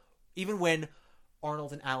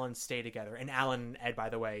Arnold and Alan stay together. And Alan and Ed, by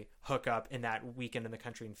the way, hook up in that Weekend in the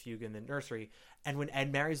Country and fugue in the nursery. And when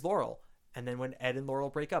Ed marries Laurel, and then when Ed and Laurel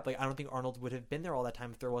break up, I don't think Arnold would have been there all that time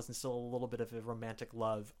if there wasn't still a little bit of a romantic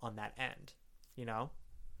love on that end, you know?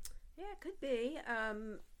 Yeah, it could be.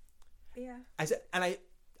 Yeah.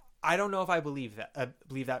 I don't know if I believe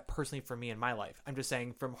that personally for me in my life. I'm just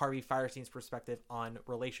saying from Harvey Fierstein's perspective on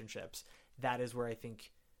relationships, that is where I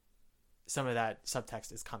think some of that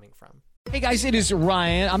subtext is coming from. Hey guys, it is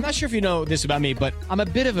Ryan. I'm not sure if you know this about me, but I'm a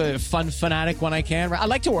bit of a fun fanatic when I can. I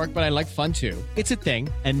like to work, but I like fun too. It's a thing.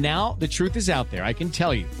 And now the truth is out there. I can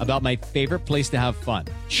tell you about my favorite place to have fun.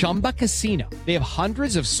 Chumba Casino. They have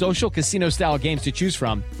hundreds of social casino style games to choose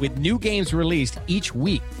from with new games released each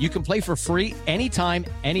week. You can play for free anytime,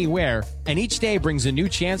 anywhere. And each day brings a new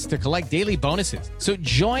chance to collect daily bonuses. So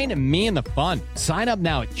join me in the fun. Sign up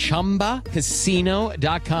now at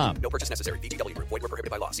ChumbaCasino.com. No purchase necessary. VGW Group. Void where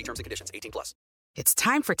prohibited by law. See terms and conditions. 18+. It's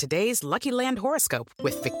time for today's Lucky Land horoscope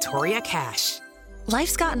with Victoria Cash.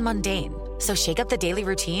 Life's gotten mundane, so shake up the daily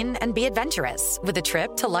routine and be adventurous with a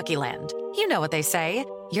trip to Lucky Land. You know what they say,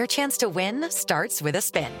 your chance to win starts with a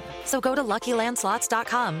spin. So go to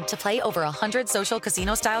LuckyLandSlots.com to play over 100 social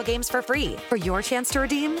casino-style games for free for your chance to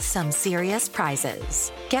redeem some serious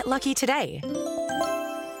prizes. Get lucky today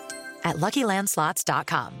at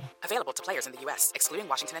LuckyLandSlots.com. Available to players in the U.S., excluding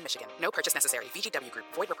Washington and Michigan. No purchase necessary. VGW Group.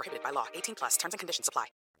 Void where prohibited by law. 18+. Terms and conditions apply.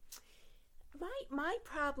 My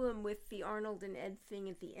problem with the Arnold and Ed thing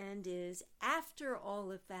at the end is, after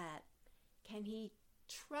all of that, can he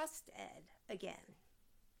trust Ed again?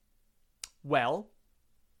 Well,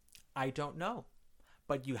 I don't know.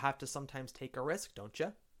 But you have to sometimes take a risk, don't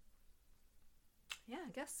you? Yeah,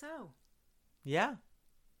 I guess so. Yeah.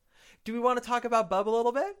 Do we want to talk about Bub a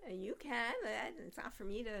little bit? You can. It's not for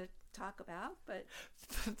me to talk about, but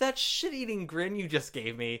that shit-eating grin you just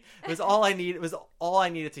gave me was all I needed. Was all I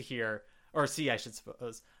needed to hear or see, I should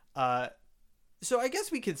suppose. So I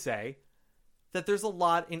guess we could say that there's a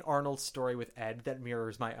lot in Arnold's story with Ed that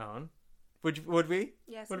mirrors my own. Would we?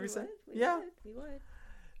 Yes, would we say? Would. We would.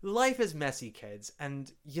 Life is messy, kids,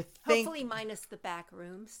 and you think... Hopefully minus the back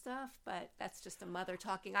room stuff, but that's just a mother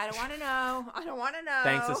talking. I don't want to know.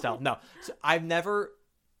 Thanks, Estelle. No, so I've never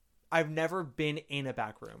I've never been in a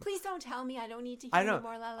back room. Please don't tell me. I don't need to hear I know.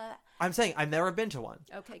 anymore. La, la, la. I'm saying I've never been to one.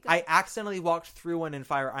 Okay, good. I accidentally walked through one in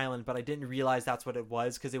Fire Island, but I didn't realize that's what it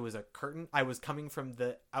was because it was a curtain. I was coming from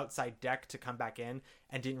the outside deck to come back in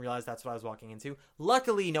and didn't realize that's what I was walking into.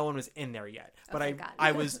 Luckily, no one was in there yet. But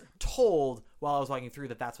I was told while I was walking through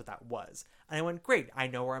that that's what that was. And I went, great, I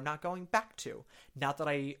know where I'm not going back to. Not that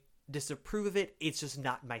I disapprove of it, it's just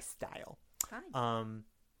not my style. Fine.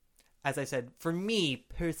 As I said, for me,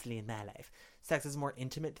 personally in my life, sex is a more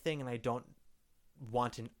intimate thing and I don't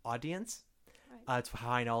want an audience. Right. It's how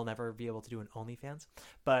I know I'll never be able to do an OnlyFans.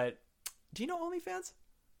 But do you know OnlyFans?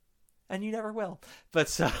 And you never will. But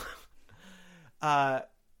so,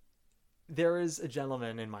 there is a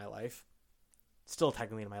gentleman in my life, still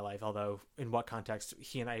technically in my life, although in what context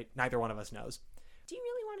he and I, neither one of us knows. Do you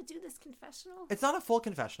really want to do this confessional? It's not a full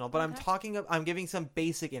confessional, but Okay. I'm giving some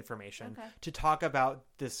basic information Okay. to talk about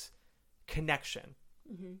this connection.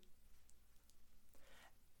 Mm-hmm.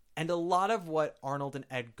 And a lot of what Arnold and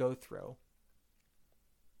Ed go through,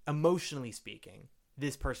 emotionally speaking,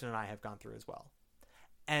 this person and I have gone through as well.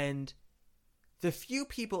 And the few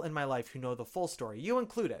people in my life who know the full story, you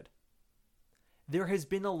included, there has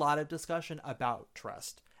been a lot of discussion about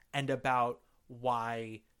trust and about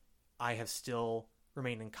why I have still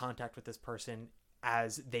remained in contact with this person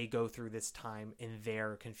as they go through this time in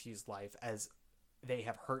their confused life, as they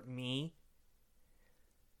have hurt me.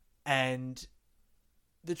 And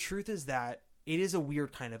the truth is that it is a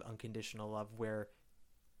weird kind of unconditional love where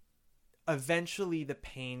eventually the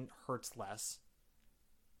pain hurts less.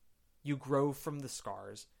 You grow from the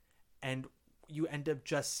scars and you end up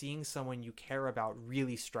just seeing someone you care about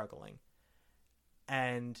really struggling.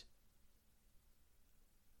 And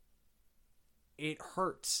it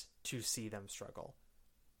hurts to see them struggle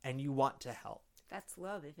and you want to help. That's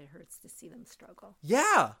love if it hurts to see them struggle.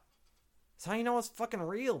 Yeah. That's how you know it's fucking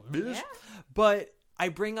real, bitch. Yeah. But I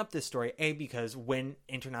bring up this story, A, because when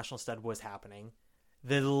International Stud was happening,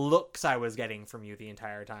 the looks I was getting from you the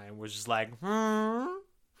entire time was just like, I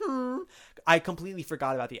completely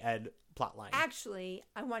forgot about the Ed plotline. Actually,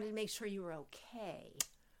 I wanted to make sure you were okay.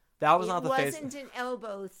 That was not the face. It wasn't an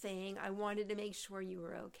elbow thing. I wanted to make sure you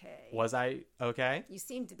were okay. Was I okay? You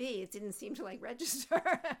seemed to be. It didn't seem to register.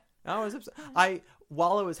 I was upset.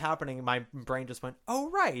 While it was happening, my brain just went, oh,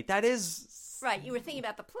 right, that is... Right, you were thinking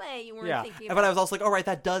about the play. You weren't thinking about... But I was also like, oh, right,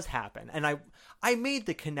 that does happen. And I made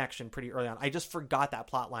the connection pretty early on. I just forgot that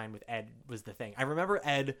plot line with Ed was the thing. I remember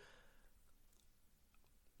Ed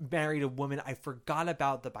married a woman. I forgot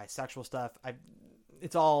about the bisexual stuff.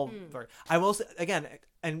 It's all... I will say, again,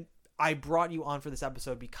 and I brought you on for this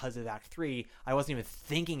episode because of Act 3. I wasn't even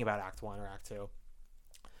thinking about Act 1 or Act 2.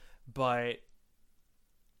 But...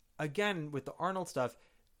 again, with the Arnold stuff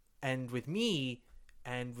and with me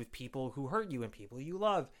and with people who hurt you and people you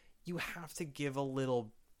love, you have to give a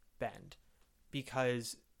little bend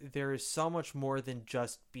because there is so much more than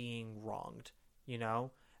just being wronged, you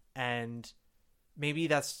know? And maybe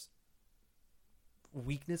that's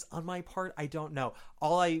weakness on my part. I don't know.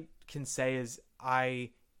 All I can say is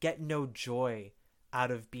I get no joy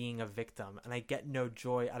out of being a victim, and I get no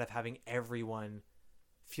joy out of having everyone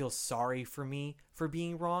feel sorry for me for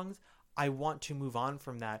being wronged. I want to move on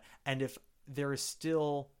from that. And if there is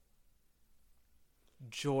still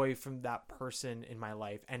joy from that person in my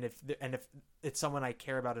life, and if it's someone I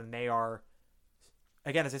care about and they are,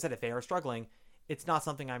 again, as I said, if they are struggling, it's not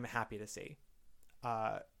something I'm happy to see.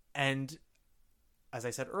 And as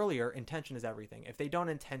I said earlier, intention is everything. If they don't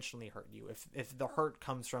intentionally hurt you, if the hurt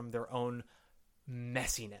comes from their own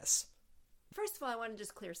messiness. First of all, I want to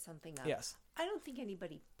just clear something up. Yes. I don't think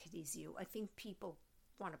anybody pities you. I think people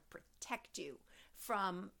want to protect you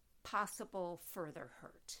from possible further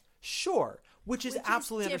hurt. Sure, which is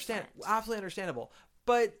absolutely understandable.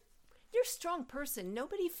 But you're a strong person.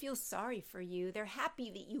 Nobody feels sorry for you. They're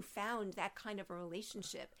happy that you found that kind of a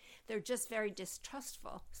relationship. They're just very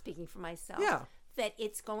distrustful, speaking for myself, that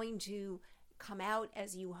it's going to come out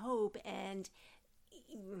as you hope. And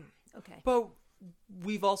okay. But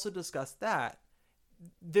we've also discussed that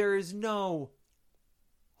there is no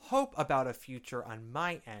hope about a future on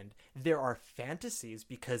my end. There are fantasies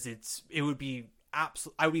because it would be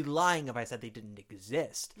I would be lying if I said they didn't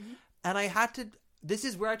exist. Mm-hmm. And I had to, this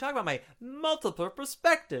is where I talk about my multiple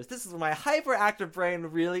perspectives. This is where my hyperactive brain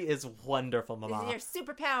really is wonderful, Mama. This is your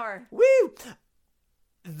superpower. Woo!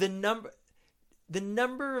 The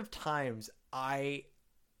number of times I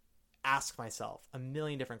ask myself a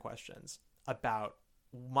million different questions about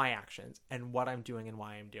my actions and what I'm doing and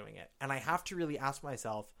why I'm doing it. And I have to really ask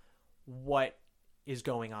myself what is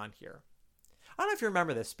going on here. I don't know if you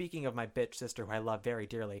remember this. Speaking of my bitch sister, who I love very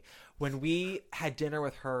dearly, when we had dinner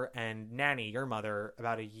with her and Nanny, your mother,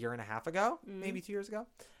 about a year and a half ago, maybe 2 years ago,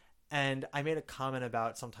 and I made a comment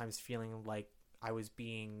about sometimes feeling like I was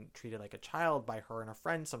being treated like a child by her and a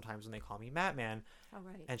friend sometimes when they call me Matt Man. Oh,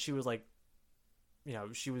 right. And she was like, you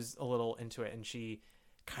know, she was a little into it, and she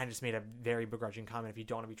kind of just made a very begrudging comment. If you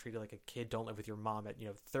don't want to be treated like a kid, don't live with your mom at,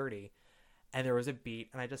 30. And there was a beat,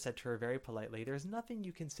 and I just said to her very politely, there's nothing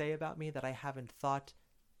you can say about me that I haven't thought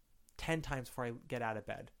 10 times before I get out of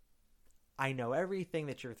bed. I know everything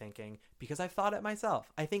that you're thinking because I've thought it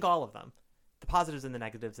myself. I think all of them. The positives and the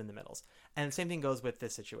negatives and the middles. And the same thing goes with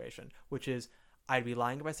this situation, which is I'd be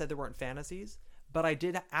lying if I said there weren't fantasies, but I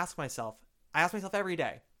ask myself every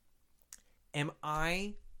day, am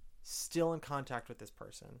I still in contact with this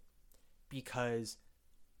person because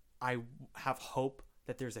I have hope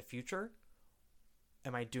that there's a future?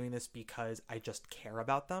 Am I doing this because I just care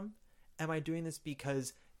about them? Am I doing this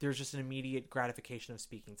because there's just an immediate gratification of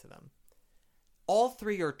speaking to them? All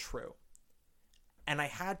three are true. And I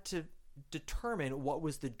had to determine what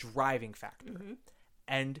was the driving factor. Mm-hmm.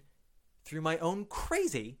 And through my own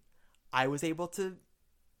crazy, I was able to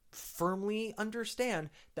firmly understand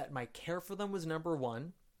that my care for them was number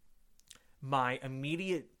one, my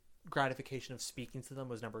immediate gratification of speaking to them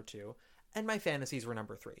was number two, and my fantasies were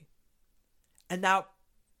number three. And that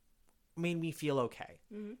made me feel okay,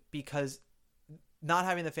 because not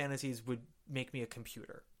having the fantasies would make me a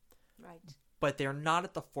computer. Right. But they're not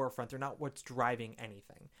at the forefront. They're not what's driving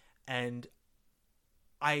anything. And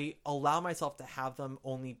I allow myself to have them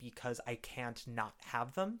only because I can't not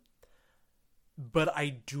have them. But I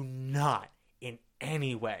do not in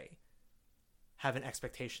any way have an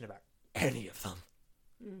expectation about any of them.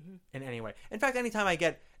 In any way. In fact, anytime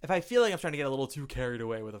if I feel like I'm starting to get a little too carried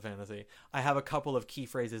away with a fantasy, I have a couple of key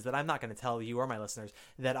phrases that I'm not going to tell you or my listeners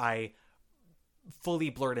that I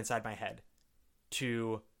fully blurt inside my head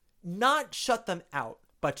to not shut them out,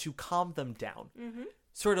 but to calm them down.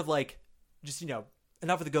 Sort of like, just, enough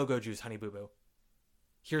of the go-go juice, honey boo-boo.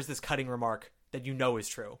 Here's this cutting remark that you know is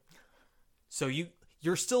true. So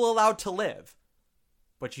you're still allowed to live,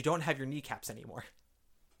 but you don't have your kneecaps anymore.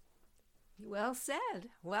 Well said.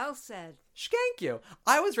 Well said. Skank you.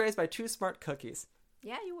 I was raised by two smart cookies.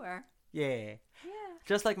 Yeah, you were. Yeah. Yeah.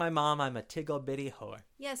 Just like my mom, I'm a tiggle bitty whore.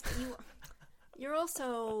 Yes, but you're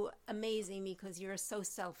also amazing because you're so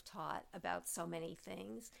self-taught about so many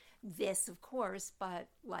things. This, of course, but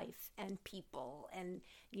life and people. And,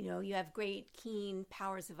 you have great, keen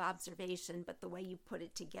powers of observation, but the way you put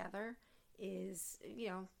it together is,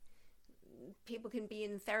 people can be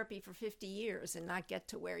in therapy for 50 years and not get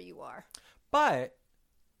to where you are. But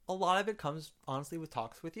a lot of it comes, honestly, with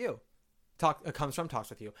talks with you. It comes from talks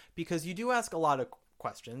with you. Because you do ask a lot of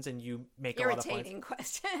questions and you make a lot of points. Irritating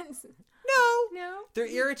questions. No. They're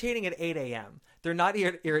irritating at 8 a.m. They're not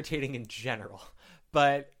irritating in general.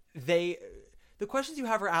 But the questions you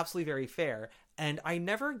have are absolutely very fair. And I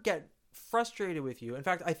never get frustrated with you. In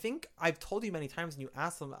fact, I think I've told you many times when you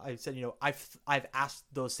ask them, I said, I've asked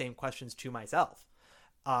those same questions to myself.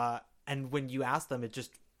 And when you ask them, it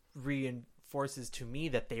just reinforces to me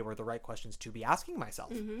that they were the right questions to be asking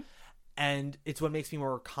myself. And it's what makes me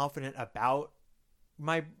more confident about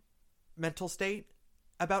my mental state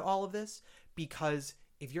about all of this. Because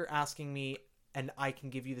if you're asking me and I can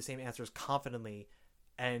give you the same answers confidently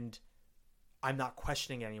and I'm not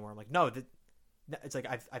questioning it anymore, I'm like, no, it's like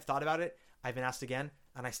I've thought about it, I've been asked again,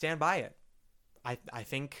 and I stand by it. I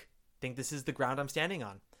think this is the ground I'm standing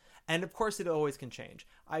on. And of course it always can change.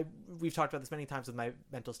 We've talked about this many times with my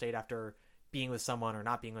mental state after being with someone or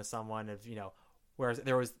not being with someone, of whereas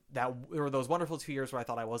there were those wonderful 2 years where I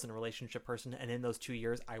thought I wasn't a relationship person, and in those 2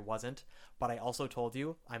 years I wasn't. But I also told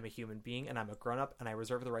you I'm a human being and I'm a grown up and I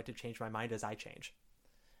reserve the right to change my mind as I change.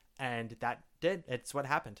 And it's what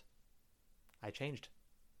happened. I changed.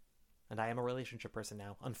 And I am a relationship person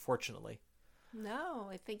now, unfortunately. No,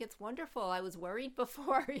 I think it's wonderful. I was worried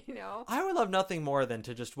before, I would love nothing more than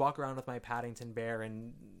to just walk around with my Paddington Bear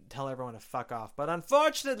and tell everyone to fuck off. But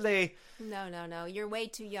unfortunately... No. You're way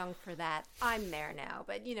too young for that. I'm there now.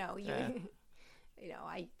 But,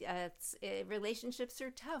 relationships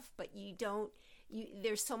are tough, but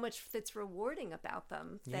there's so much that's rewarding about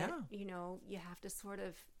them that, you have to sort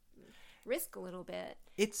of risk a little bit.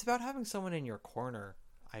 It's about having someone in your corner,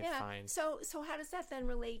 I find. So how does that then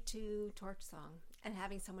relate to Torch Song and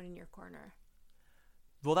having someone in your corner?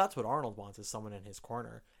 Well, that's what Arnold wants, is someone in his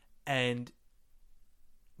corner. And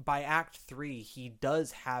by Act 3, he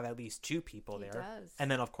does have at least two people there. He does.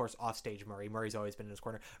 And then, of course, offstage Murray. Murray's always been in his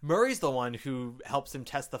corner. Murray's the one who helps him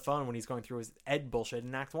test the phone when he's going through his Ed bullshit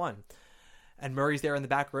in Act 1. And Murray's there in the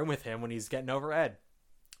back room with him when he's getting over Ed.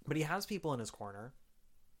 But he has people in his corner.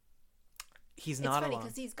 He's not alone. It's funny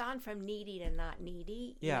because he's gone from needy to not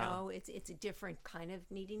needy. Yeah. You know, it's a different kind of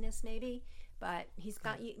neediness maybe. But he's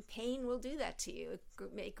got pain will do that to you.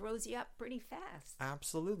 It grows you up pretty fast.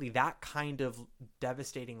 Absolutely. That kind of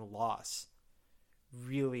devastating loss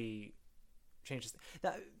really changes.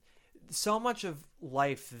 So much of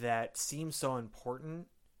life that seems so important,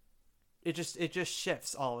 it just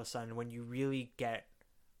shifts all of a sudden when you really get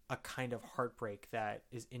a kind of heartbreak that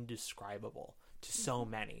is indescribable to so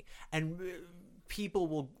many. And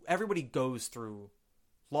everybody goes through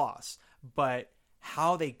loss, but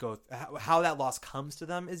how that loss comes to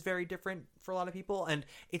them is very different for a lot of people. And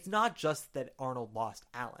it's not just that Arnold lost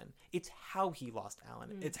Alan, it's how he lost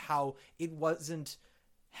Alan. It's how it wasn't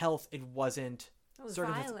health, it wasn't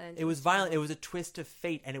violent. It was violent. It was a twist of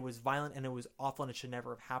fate, and it was violent, and it was awful, and it should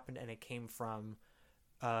never have happened. And it came from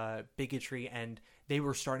bigotry, and they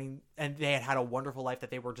were starting, and they had a wonderful life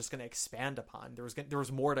that they were just going to expand upon. There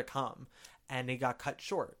was more to come, and they got cut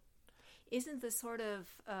short. Isn't the sort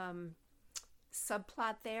of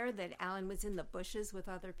subplot there that Alan was in the bushes with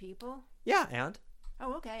other people? Yeah, and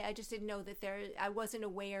oh, okay. I just didn't know that I wasn't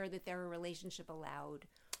aware that their relationship allowed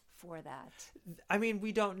for that. I mean,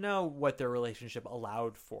 we don't know what their relationship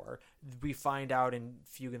allowed for. We find out in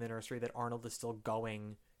Fugue in the Nursery that Arnold is still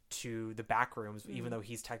going to the back rooms, even though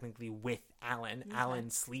he's technically with Alan. Okay. Alan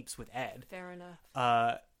sleeps with Ed. Fair enough.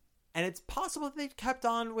 And it's possible that they kept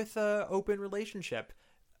on with an open relationship.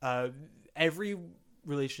 Every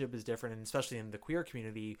relationship is different, and especially in the queer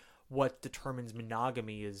community, what determines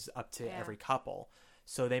monogamy is up to every couple.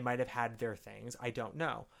 So they might have had their things. I don't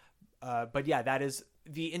know. But yeah, that is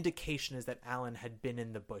the indication, is that Alan had been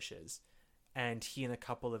in the bushes, and he and a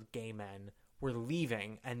couple of gay men were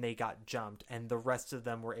leaving, and they got jumped, and the rest of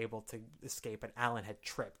them were able to escape, and Alan had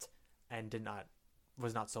tripped and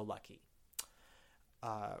was not so lucky,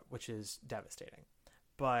 which is devastating.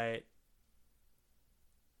 But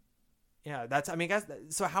yeah,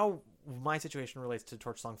 so how my situation relates to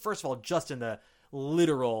Torch Song. First of all, just in the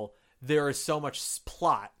literal, there is so much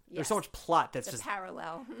plot. Yes. There's so much plot that's just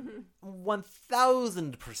parallel.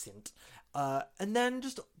 1000%. And then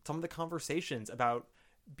just some of the conversations about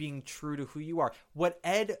being true to who you are.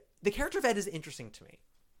 The character of Ed is interesting to me.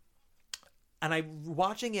 And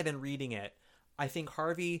watching it and reading it, I think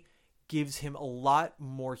Harvey gives him a lot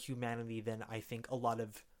more humanity than I think a lot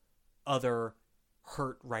of other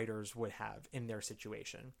hurt writers would have in their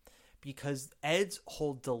situation. Because Ed's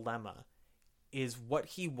whole dilemma is what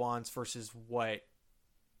he wants versus what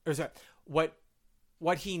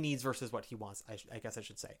he needs versus what he wants. I guess I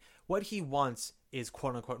should say what he wants is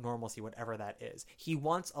quote unquote normalcy, whatever that is. He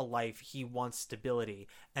wants a life. He wants stability.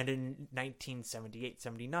 And in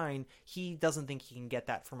 1978-79, he doesn't think he can get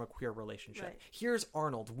that from a queer relationship. Right. Here's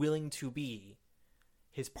Arnold willing to be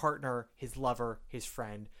his partner, his lover, his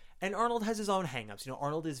friend. And Arnold has his own hangups.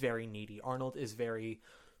 Arnold is very needy. Arnold is very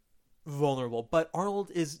vulnerable, but Arnold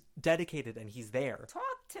is dedicated and he's there. Talk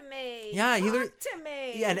to me. Yeah, talk to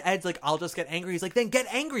me. Yeah, and Ed's like, I'll just get angry. He's like, then get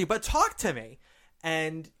angry, but talk to me.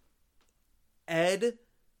 And Ed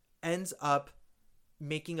ends up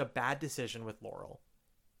making a bad decision with Laurel.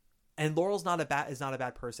 And Laurel's not a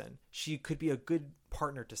bad person. She could be a good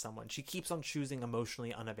partner to someone. She keeps on choosing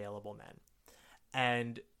emotionally unavailable men.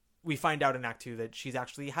 And we find out in Act 2 that she's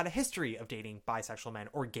actually had a history of dating bisexual men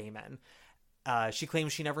or gay men. She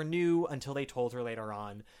claims she never knew until they told her later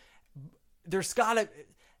on.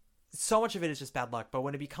 So much of it is just bad luck, but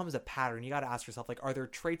when it becomes a pattern, you got to ask yourself, like, are there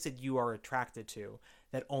traits that you are attracted to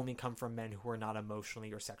that only come from men who are not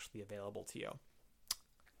emotionally or sexually available to you?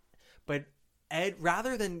 But Ed,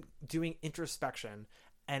 rather than doing introspection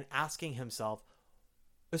and asking himself,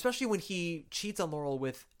 especially when he cheats on Laurel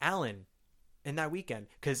with Alan in that weekend,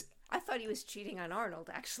 because I thought he was cheating on Arnold,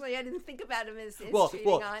 actually. I didn't think about him as cheating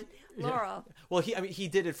on Laurel. Yeah. Well, he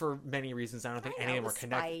did it for many reasons. I don't think any of them were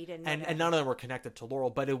connected. And none of them were connected to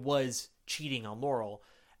Laurel, but it was cheating on Laurel.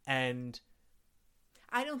 And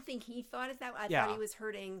I don't think he thought it that way. I thought he was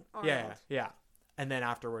hurting Arnold. Yeah. And then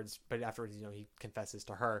afterwards, he confesses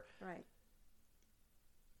to her. Right.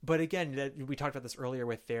 But again, we talked about this earlier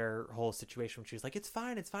with their whole situation. She was like, it's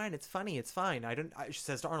fine, it's fine, it's funny, it's fine. She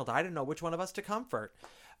says to Arnold, I didn't know which one of us to comfort.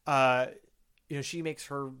 She makes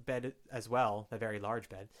her bed as well, a very large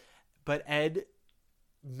bed. But Ed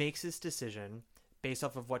makes his decision based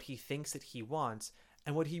off of what he thinks that he wants.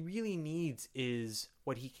 And what he really needs is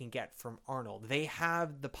what he can get from Arnold. They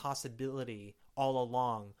have the possibility all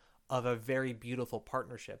along of a very beautiful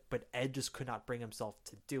partnership, but Ed just could not bring himself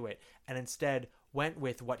to do it. And instead went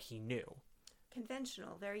with what he knew.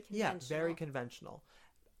 Conventional, very conventional. Yeah, very conventional.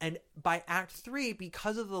 And by Act 3,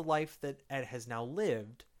 because of the life that Ed has now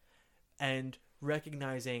lived, and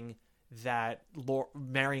recognizing that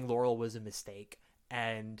marrying Laurel was a mistake,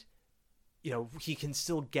 and he can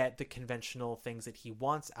still get the conventional things that he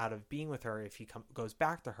wants out of being with her if he goes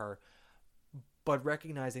back to her, but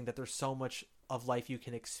recognizing that there's so much of life you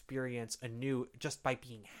can experience anew just by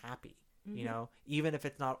being happy, even if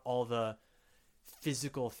it's not all the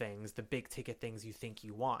physical things, the big ticket things you think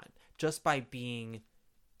you want, just by being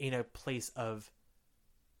in a place of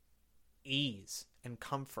ease and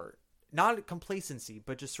comfort, not complacency,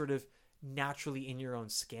 but just sort of naturally in your own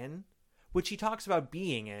skin, which he talks about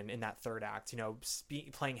being in that third act,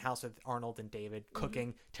 playing house with Arnold and David,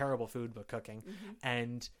 cooking terrible food, but cooking,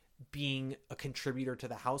 and being a contributor to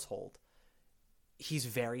the household. He's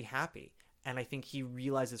very happy. And I think he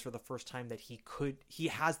realizes for the first time that he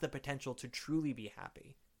has the potential to truly be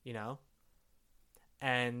happy,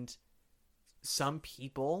 and some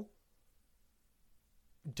people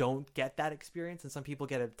don't get that experience, and some people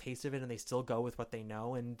get a taste of it and they still go with what they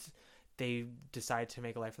know and they decide to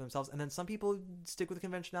make a life for themselves. And then some people stick with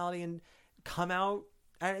conventionality and come out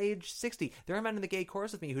at age 60. There are men in the gay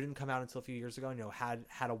chorus with me who didn't come out until a few years ago and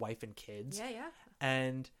had a wife and kids. Yeah.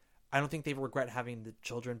 And I don't think they regret having the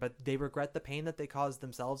children, but they regret the pain that they caused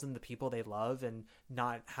themselves and the people they love, and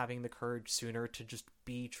not having the courage sooner to just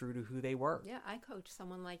be true to who they were. Yeah, I coached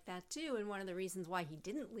someone like that too. And one of the reasons why he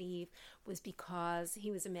didn't leave was because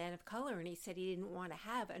he was a man of color, and he said he didn't want to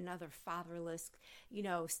have another fatherless,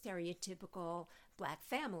 stereotypical black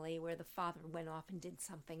family where the father went off and did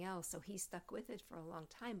something else. So he stuck with it for a long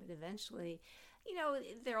time. But eventually,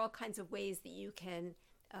 there are all kinds of ways that you can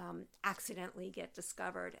accidentally get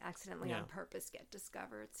discovered, on purpose get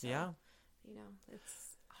discovered. So,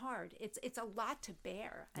 it's hard. It's a lot to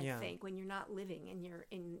bear, I think, when you're not living and you're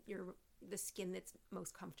in the skin that's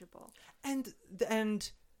most comfortable. And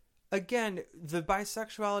again, the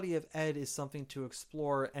bisexuality of Ed is something to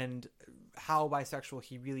explore, and how bisexual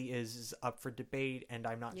he really is up for debate. And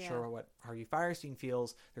I'm not sure what Harvey Fierstein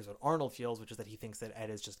feels. There's what Arnold feels, which is that he thinks that Ed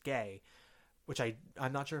is just gay, which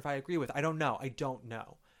I'm not sure if I agree with. I don't know.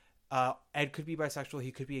 Ed could be bisexual.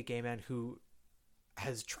 He could be a gay man who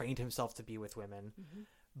has trained himself to be with women,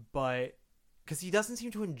 but because he doesn't seem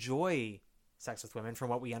to enjoy sex with women from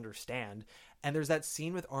what we understand. And there's that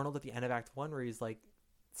scene with Arnold at the end of Act 1 where he's like,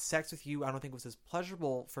 sex with you I don't think was as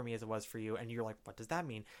pleasurable for me as it was for you. And you're like, what does that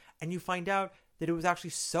mean? And you find out that it was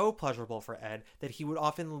actually so pleasurable for Ed that he would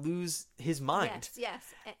often lose his mind.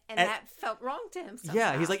 Yes. And that felt wrong to him somehow.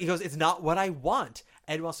 Yeah, he goes, it's not what I want.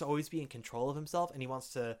 Ed wants to always be in control of himself, and he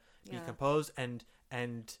wants to be composed and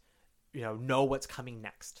know what's coming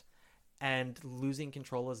next. And losing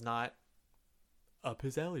control is not up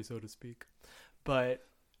his alley, so to speak. But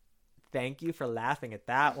thank you for laughing at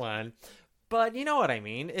that one. But you know what I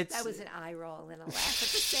mean. That was an eye roll and a laugh at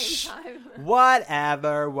the same time.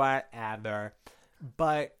 Whatever.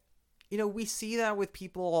 But, we see that with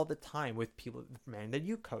people all the time, with people, man, that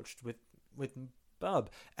you coached, with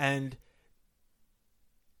Bub. And,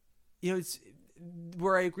 it's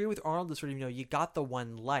where I agree with Arnold is sort of, you got the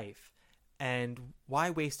one life, and why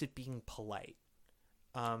waste it being polite?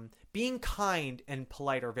 Being kind and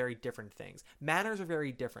polite are very different things. Manners are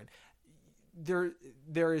very different.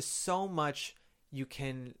 There is so much you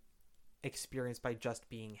can experience by just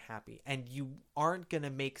being happy, and you aren't going to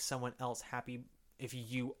make someone else happy if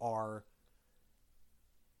you are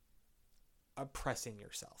oppressing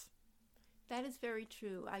yourself. That is very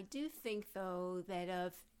true. I do think, though, that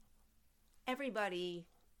of everybody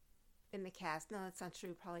in the cast, no, that's not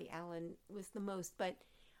true, probably Alan was the most, but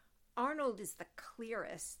Arnold is the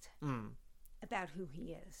clearest about who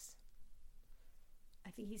he is. I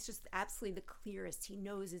think he's just absolutely the clearest. He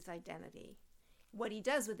knows his identity. What he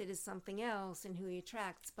does with it is something else and who he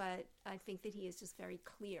attracts, but I think that he is just very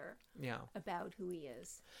clear about who he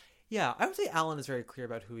is. Yeah, I would say Alan is very clear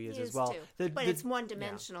about who he is as well. But it's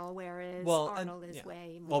one-dimensional, whereas Arnold is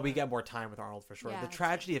way more... Well, we get more time with Arnold for sure. The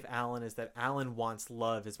tragedy of Alan is that Alan wants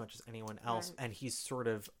love as much as anyone else, and he's sort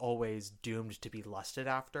of always doomed to be lusted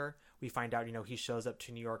after. We find out, he shows up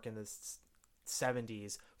to New York in the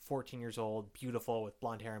 70s, 14 years old, beautiful, with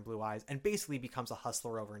blonde hair and blue eyes, and basically becomes a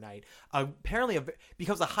hustler overnight. Apparently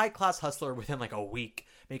becomes a high-class hustler within like a week,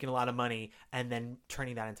 making a lot of money, and then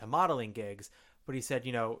turning that into modeling gigs. But he said,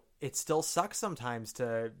 it still sucks sometimes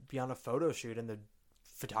to be on a photo shoot and the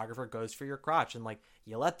photographer goes for your crotch, and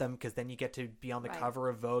you let them, because then you get to be on the cover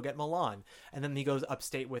of Vogue at Milan. And then he goes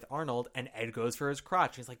upstate with Arnold, and Ed goes for his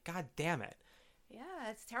crotch. And he's like, God damn it. Yeah,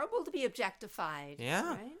 it's terrible to be objectified.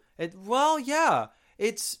 Yeah. Right?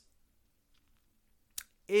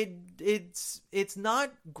 It's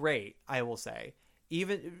not great, I will say.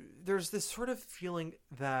 there's this sort of feeling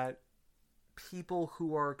that people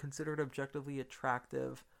who are considered objectively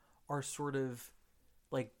attractive are sort of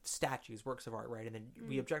like statues, works of art, right? And then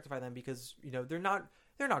we objectify them because, you know, they're not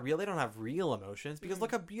real. They don't have real emotions because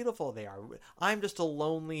look how beautiful they are. I'm just a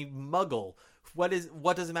lonely muggle. What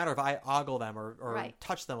does it matter if I ogle them or Right.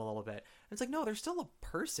 touch them a little bit? And it's like, no, they're still a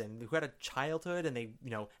person who had a childhood and they,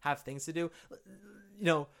 you know, have things to do. You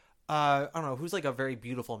know, I don't know, who's like a very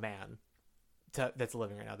beautiful man that's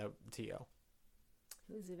living right now to you?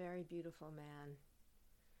 Who's a very beautiful man?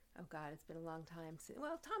 Oh God, it's been a long time since.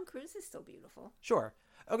 Well, Tom Cruise is still beautiful. Sure.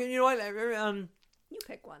 Okay, you know what? You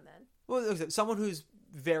pick one then. Well, someone who's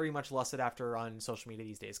very much lusted after on social media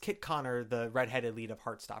these days. Kit Connor, the redheaded lead of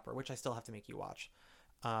Heartstopper, which I still have to make you watch.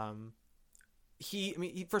 First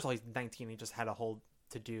of all, he's 19. He just had a whole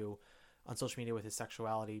to do on social media with his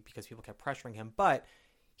sexuality because people kept pressuring him. But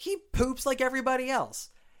he poops like everybody else.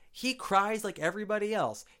 He cries like everybody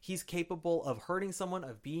else. He's capable of hurting someone,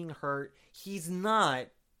 of being hurt. He's not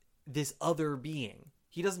this other being.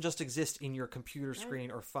 He doesn't just exist in your computer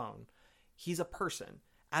screen or phone. He's a person,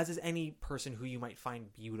 as is any person who you might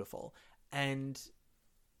find beautiful. And,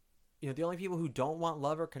 you know, the only people who don't want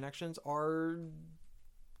love or connections are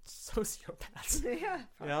sociopaths. Yeah,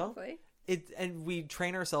 probably. You know? And we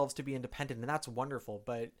train ourselves to be independent, and that's wonderful.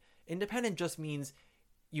 But independent just means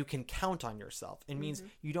you can count on yourself. It means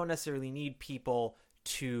you don't necessarily need people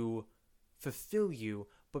to fulfill you,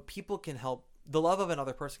 but people can help. The love of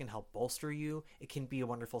another person can help bolster you. It can be a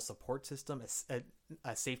wonderful support system,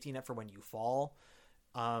 a safety net for when you fall.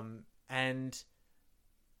 And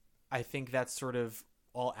I think that's sort of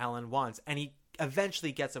all Alan wants. And he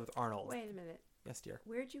eventually gets it with Arnold. Wait a minute. Yes, dear.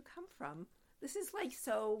 Where'd you come from? This is like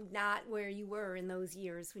so not where you were in those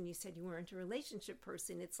years when you said you weren't a relationship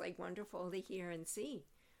person. It's like wonderful to hear and see.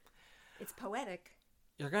 It's poetic.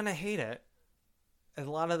 You're going to hate it. And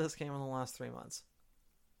a lot of this came in the last 3 months.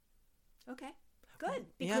 Okay, good,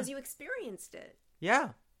 because you experienced it. Yeah.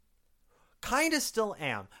 Kind of still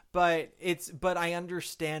am, but I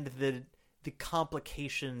understand the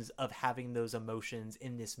complications of having those emotions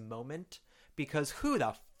in this moment, because who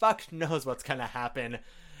the fuck knows what's going to happen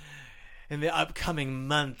in the upcoming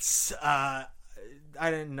months. I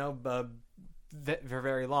didn't know Bub for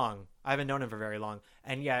very long. I haven't known him for very long,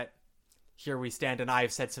 and yet here we stand, and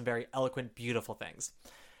I've said some very eloquent, beautiful things.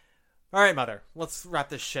 All right, Mother, let's wrap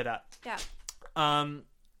this shit up. Yeah.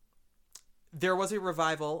 There was a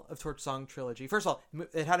revival of Torch Song Trilogy. First of all,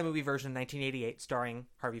 it had a movie version in 1988 starring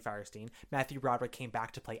Harvey Fierstein. Matthew Broderick came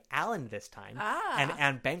back to play Alan this time. And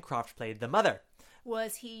Anne Bancroft played the mother.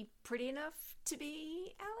 Was he pretty enough to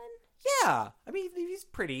be Alan? Yeah. I mean, he's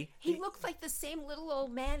pretty. He looked like the same little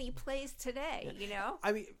old man he plays today, you know?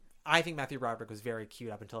 I mean, I think Matthew Broderick was very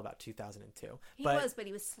cute up until about 2002. But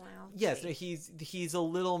he was slouchy. Yes, he's a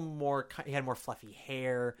little more. He had more fluffy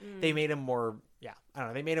hair. They made him more. Yeah, I don't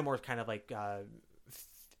know. They made him more kind of like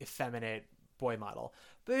effeminate boy model.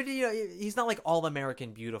 But you know, he's not like all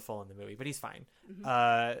American beautiful in the movie. But he's fine.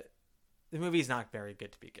 The movie's not very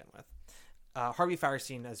good to begin with. Harvey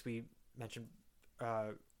Fierstein, as we mentioned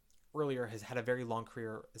earlier, has had a very long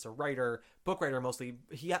career as a writer, book writer mostly.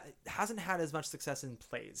 He hasn't had as much success in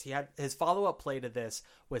plays. He had his follow-up play to this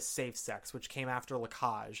was Safe Sex, which came after La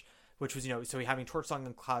Cage, which was, you know, so having Torch Song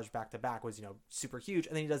and La Cage back to back was, you know, super huge.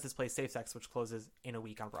 And then he does this play Safe Sex, which closes in a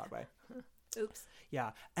week on Broadway. Oops.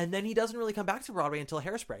 Yeah. And then he doesn't really come back to Broadway until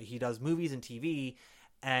Hairspray. He does movies and TV.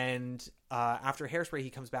 And after Hairspray,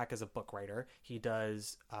 he comes back as a book writer. He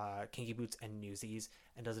does Kinky Boots and Newsies,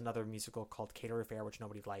 and does another musical called Cater Affair, which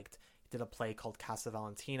nobody liked. He did a play called Casa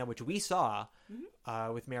Valentina, which we saw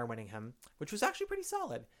with Mare Winningham, which was actually pretty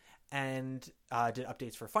solid. And did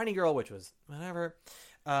updates for Finding Girl, which was whatever.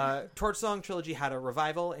 Torch Song Trilogy had a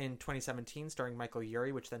revival in 2017 starring Michael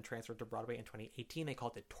Urie, which then transferred to Broadway in 2018. They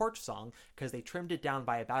called it Torch Song because they trimmed it down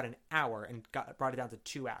by about an hour and brought it down to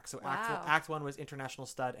 2 acts. So Act 1 was International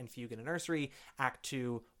Stud and Fugue in a Nursery. Act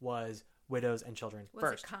 2 was Widows and Children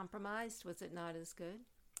first. Was it compromised? Was it not as good?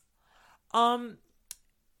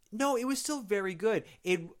 No, it was still very good.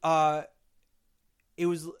 It's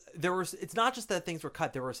not just that things were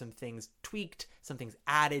cut. There were some things tweaked, some things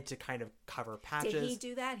added to kind of cover patches. Did he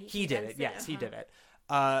do that? He did it. Yes, he did it.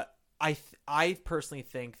 I personally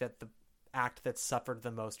think that the act that suffered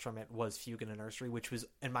the most from it was Fugue in a Nursery, which was,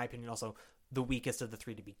 in my opinion, also the weakest of the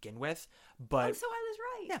three to begin with. But so I was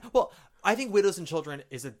right. Yeah. Well, I think Widows and Children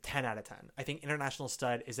is a 10 out of 10. I think International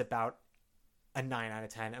Stud is about a 9 out of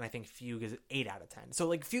 10, and I think Fugue is 8 out of 10. So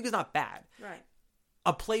like Fugue is not bad. Right.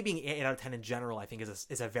 A play being 8 out of 10 in general, I think,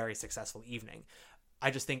 is a very successful evening. I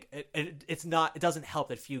just think it doesn't help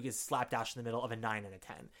that Fugue is slapdash in the middle of a 9 and a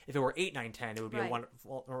 10. If it were 8, 9, 10, it would be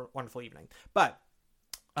a wonderful evening. But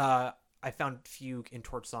I found Fugue in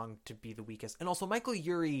Torch Song to be the weakest. And also Michael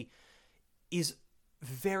Urie is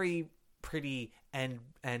very pretty and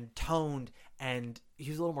toned, and he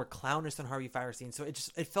was a little more clownish than Harvey Fierstein. So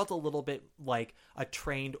it felt a little bit like a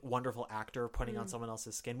trained, wonderful actor putting on someone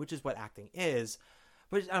else's skin, which is what acting is.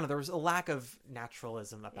 But I don't know, there was a lack of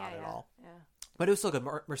naturalism about it all. Yeah. But it was still good.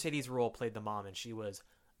 Mercedes Ruehl played the mom, and she was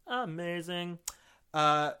amazing.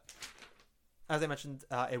 As I mentioned,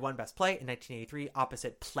 it won Best Play in 1983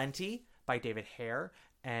 opposite Plenty by David Hare.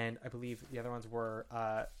 And I believe the other ones were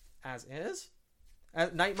As Is,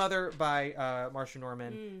 Night Mother by Marsha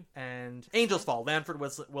Norman, and Angel's Fall, Lanford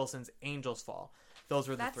Wilson's Angel's Fall. Those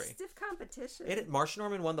were the three. That's stiff competition. Marsha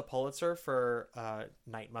Norman won the Pulitzer for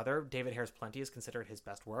Night Mother. David Hare's Plenty is considered his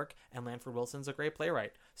best work, and Lanford Wilson's a great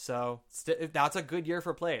playwright. So that's a good year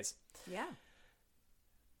for plays. Yeah.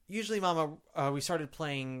 Usually, Mama, we started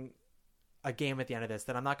playing a game at the end of this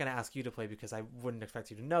that I'm not going to ask you to play because I wouldn't expect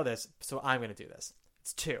you to know this, so I'm going to do this.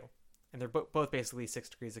 It's 2. And they're both basically 6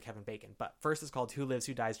 Degrees of Kevin Bacon. But first is called Who Lives,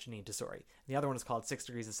 Who Dies, Jeanine Tesori. And the other one is called 6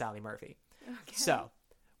 Degrees of Sally Murphy. Okay. So,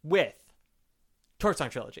 with Torch Song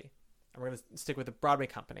Trilogy, and we're going to stick with the Broadway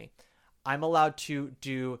company, I'm allowed to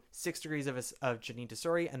do 6 Degrees of Jeanine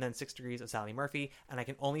Tesori and then 6 Degrees of Sally Murphy. And I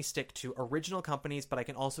can only stick to original companies, but I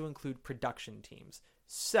can also include production teams.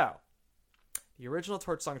 So, the original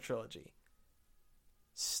Torch Song Trilogy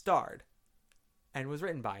starred and was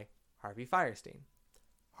written by Harvey Fierstein.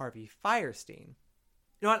 Harvey Fierstein.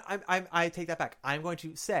 You know what? I take that back. I'm going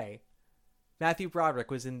to say Matthew Broderick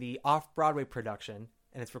was in the off-Broadway production,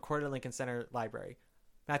 and it's recorded at Lincoln Center Library.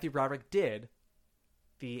 Matthew Broderick did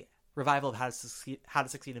the revival of How to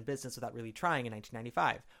Succeed in Business Without Really Trying in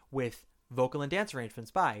 1995 with vocal and dance arrangements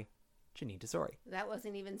by Jeanine Tesori. That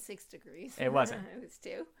wasn't even 6 Degrees. It wasn't. It was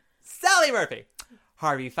 2. Sally Murphy.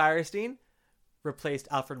 Harvey Fierstein replaced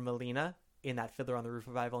Alfred Molina in that Fiddler on the Roof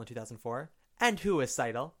revival in 2004. And who was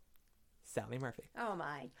Seidel? Sally Murphy. Oh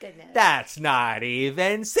my goodness. That's not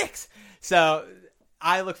even 6. So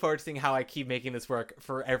I look forward to seeing how I keep making this work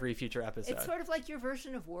for every future episode. It's sort of like your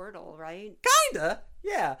version of Wordle, right? Kinda.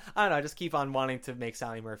 Yeah. I don't know. I just keep on wanting to make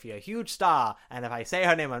Sally Murphy a huge star. And if I say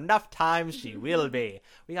her name enough times, she will be.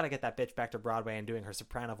 We got to get that bitch back to Broadway and doing her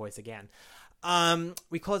soprano voice again.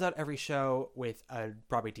 We close out every show with a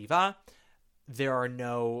Broadway diva. There are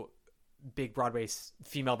no big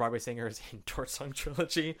female Broadway singers in Torch Song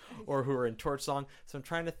Trilogy or who are in Torch Song. So I'm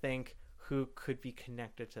trying to think who could be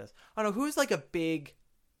connected to this. I don't know, who's like a big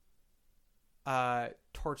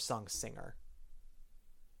Torch Song singer?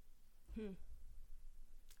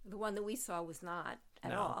 The one that we saw was not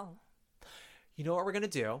at all. You know what we're going to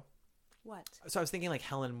do? What? So I was thinking like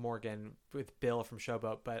Helen Morgan with Bill from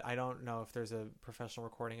Showboat, but I don't know if there's a professional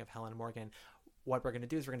recording of Helen Morgan. What we're going to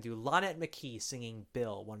do is we're going to do Lonette McKee singing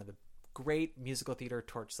Bill, one of the great musical theater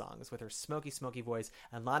Torch songs with her smoky voice.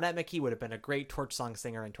 And Lonette McKee would have been a great Torch Song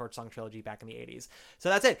singer in Torch Song Trilogy back in the 80s. So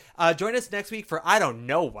that's it. Join us next week for I don't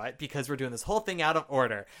know what, because we're doing this whole thing out of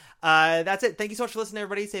order. That's it. Thank you so much for listening,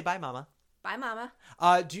 everybody. Say bye, Mama. Bye, Mama.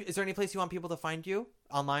 Is there any place you want people to find you?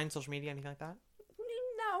 Online, social media, anything like that?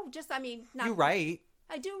 No, just, not... You write.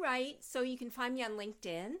 I do write. So you can find me on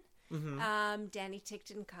LinkedIn. Mm-hmm. Danny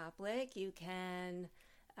Tickton Koplik. You can...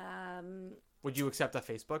 Would you accept a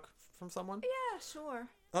Facebook from someone? Yeah, sure.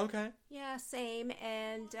 Okay. Yeah, same.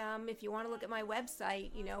 And if you want to look at my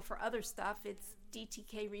website, for other stuff, it's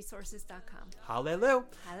dtkresources.com. Hallelujah.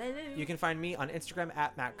 Hallelujah. You can find me on Instagram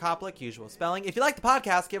at Matt Koplik, usual spelling. If you like the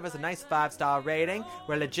podcast, give us a nice 5-star rating.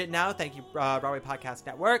 We're legit now. Thank you, Broadway Podcast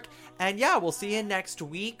Network. And yeah, we'll see you next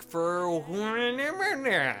week for...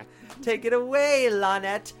 Take it away,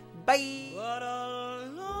 Lonette. Bye. But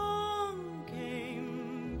along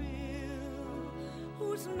came Bill,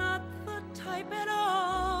 who's not the type at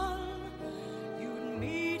all. You'd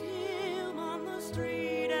meet him on the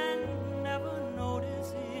street and never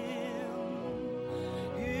notice him.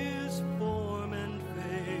 His form and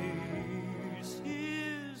face,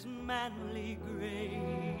 his manly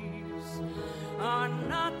grace are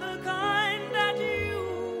not the kind that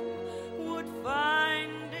you would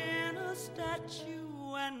find in a statue.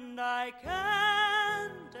 And I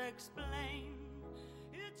can't explain,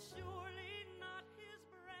 it's surely not his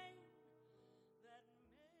brain that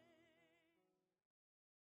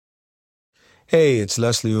Hey, it's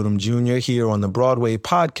Leslie Odom Jr. here on the Broadway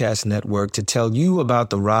Podcast Network to tell you about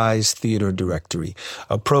the Rise Theater Directory,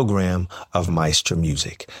 a program of Maestra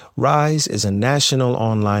Music. Rise is a national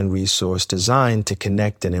online resource designed to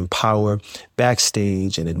connect and empower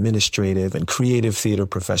backstage and administrative and creative theater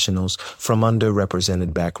professionals from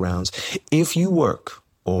underrepresented backgrounds. If you work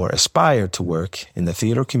or aspire to work in the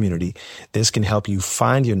theater community, this can help you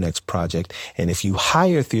find your next project. And if you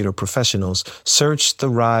hire theater professionals, search the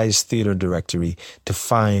Rise Theater Directory to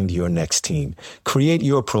find your next team. Create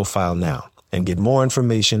your profile now and get more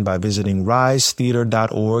information by visiting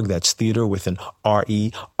risetheater.org. That's theater with an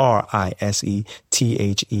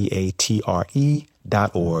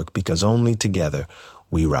RERISETHEATRE.org, because only together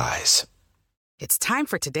we rise. It's time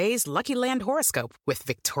for today's Lucky Land horoscope with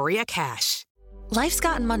Victoria Cash. Life's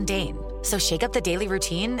gotten mundane, so shake up the daily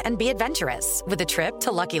routine and be adventurous with a trip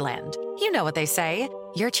to Lucky Land. You know what they say,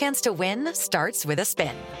 your chance to win starts with a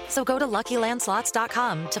spin. So go to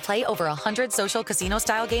LuckyLandSlots.com to play over 100 social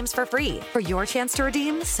casino-style games for free for your chance to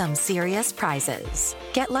redeem some serious prizes.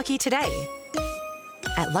 Get lucky today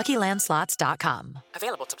at LuckyLandSlots.com.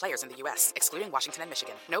 Available to players in the U.S., excluding Washington and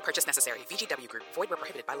Michigan. No purchase necessary. VGW Group. Void where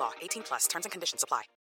prohibited by law. 18+. Terms and conditions apply.